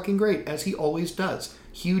he looked fucking great, as he always does.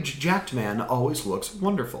 Huge jacked man always looks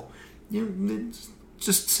wonderful.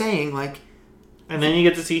 Just saying, like. And then you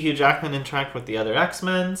get to see Hugh Jackman interact with the other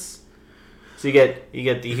X-Men's. So you get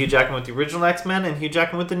the Hugh Jackman with the original X-Men and Hugh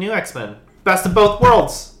Jackman with the new X-Men. Best of both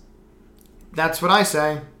worlds. That's what I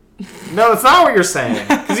say. No, that's not what you're saying.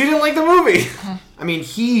 Because you didn't like the movie. I mean,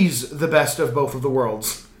 he's the best of both of the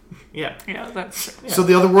worlds. Yeah. Yeah, that's true. So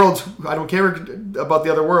the other worlds, I don't care about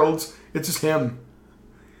the other worlds. It's just him.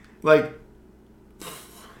 Like,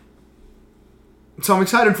 so I'm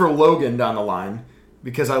excited for Logan down the line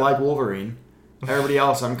because I like Wolverine. Everybody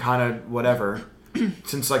else, I'm kind of whatever.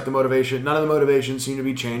 Since like none of the motivations seem to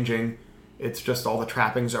be changing. It's just all the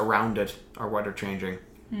trappings around it are what are changing.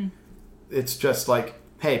 It's just like,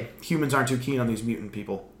 hey, humans aren't too keen on these mutant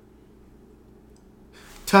people.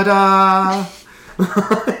 Ta-da!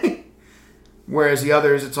 Whereas the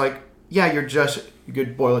others, it's like, yeah, you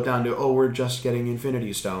could boil it down to, oh, we're just getting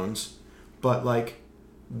Infinity Stones. But, like,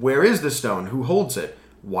 where is the stone? Who holds it?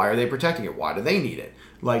 Why are they protecting it? Why do they need it?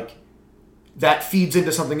 Like, that feeds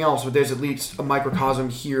into something else, but there's at least a microcosm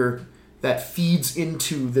here that feeds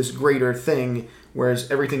into this greater thing, whereas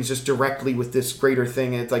everything's just directly with this greater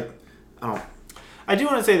thing. And it's like, I do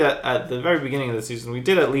want to say that at the very beginning of the season, we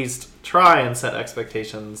did at least try and set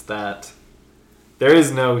expectations that there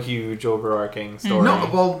is no huge overarching story. no,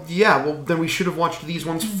 well, then we should have watched these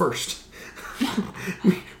ones first.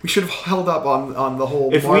 we should have held up on the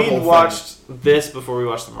whole If Marvel we thing. watched this before we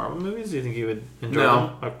watched the Marvel movies, do you think you would enjoy No.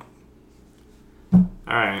 them? Okay.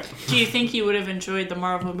 All right. Do you think you would have enjoyed the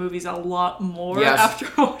Marvel movies a lot more Yes. after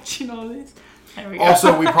watching all these? There we go.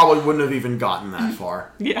 Also, we probably wouldn't have even gotten that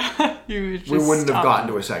far. yeah, you would just We wouldn't have stop. gotten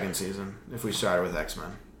to a second season if we started with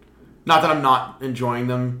X-Men. Not that I'm not enjoying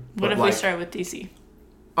them, but What if like, we start with DC?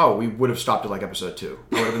 oh, we would have stopped at like episode 2.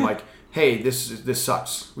 I would have been like, hey, this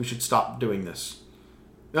sucks. We should stop doing this.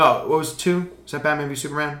 Oh, what was 2? Is that Batman v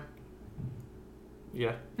Superman?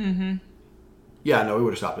 Yeah. Yeah, no, we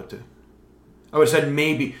would have stopped at 2. I would have said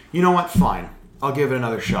maybe. You know what? Fine. I'll give it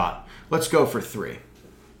another shot. Let's go for 3.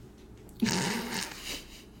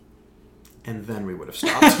 And then we would have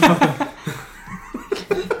stopped.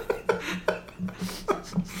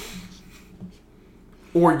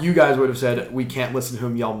 Or you guys would have said, we can't listen to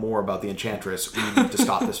him yell more about the Enchantress. We need to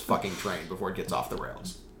stop this fucking train before it gets off the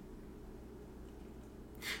rails.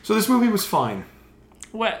 So this movie was fine.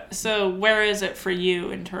 So where is it for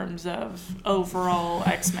you in terms of overall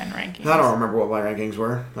X-Men rankings? I don't remember what my rankings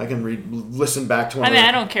were. I can listen back to one I of mean, the-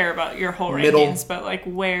 I don't care about your whole Middle. rankings, but like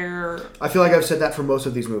where... I feel like I've said that for most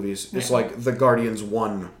of these movies. It's Yeah. like the Guardians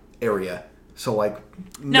 1 area. So like...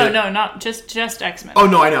 No, not just X-Men. Oh,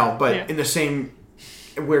 no, I know. But Yeah. in the same...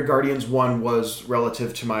 Where Guardians 1 was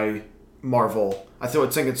relative to my Marvel, I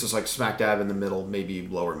think it's just like smack dab in the middle, maybe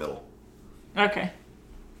lower middle. Okay,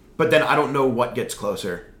 But then I don't know what gets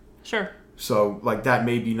closer. sure. So like that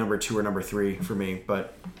may be number 2 or number 3 for me.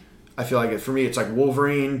 But I feel like for me it's like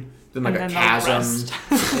Wolverine, then like And a then the chasm,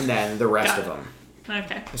 rest. and then the rest Got of it. them.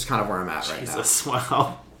 Okay. It's kind of where I'm at right Jesus,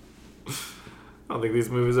 wow. I don't think these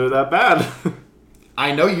movies are that bad. now.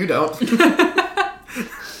 I know you don't.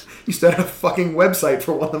 You started a fucking website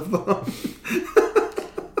for one of them.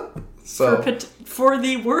 So, For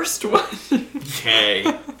the worst one. Okay.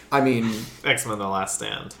 I mean, X-Men The Last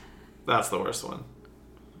Stand. That's the worst one.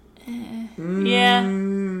 Yeah.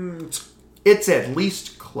 it's at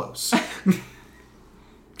least close.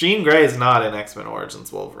 Jean Grey is not in X-Men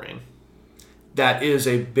Origins Wolverine. That is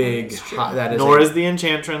a big. That's true. That is Nor a, is the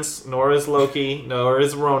Enchantress, nor is Loki, nor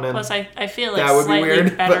is Ronan. Plus, I feel like That would be slightly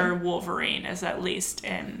weird, better Wolverine is at least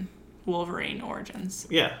in Wolverine Origins.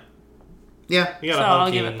 Yeah. Yeah, You got So a I'll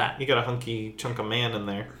hunky, give it that. You got a hunky chunk of man in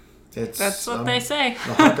there. it's That's what they say. A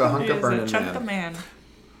hunk of He's a burning chunk man. of man.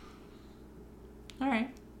 All right.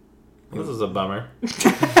 This is a bummer.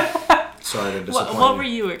 Sorry to disappoint What you. were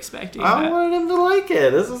you expecting? I Matt? wanted him to like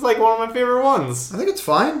it. This is like one of my favorite ones. I think it's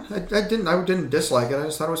fine. I didn't dislike it. I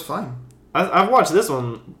just thought it was fine. I've watched this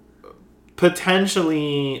one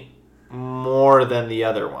potentially more than the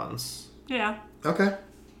other ones. Yeah. Okay.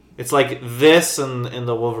 It's like this and in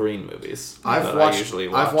the Wolverine movies that I usually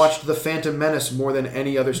watch. I've watched The Phantom Menace more than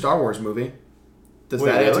any other Star Wars movie. Does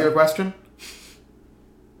Wait, that answer really? your question?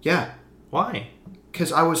 Yeah, Why?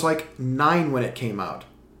 because I was like 9 when it came out.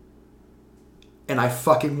 And I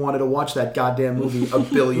fucking wanted to watch that goddamn movie a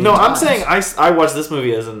billion No, I'm times. saying I watched this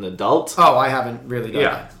movie as an adult. Oh, I haven't really done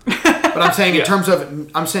Yeah. that. But I'm saying in Yeah. terms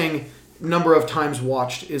of... I'm saying number of times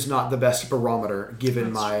watched is not the best barometer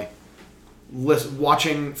given my...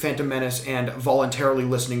 watching Phantom Menace and voluntarily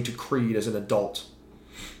listening to Creed as an adult.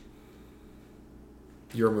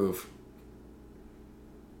 Your move.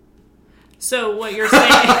 So what you're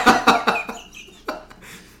saying?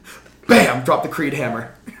 Bam! Drop the Creed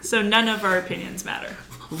hammer. So none of our opinions matter.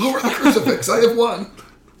 Lower the crucifix. I have won.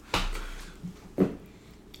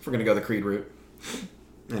 If we're gonna go the Creed route.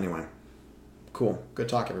 Anyway. Cool. Good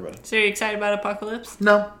talk, everybody. So you're excited about Apocalypse?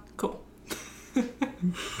 No. Cool.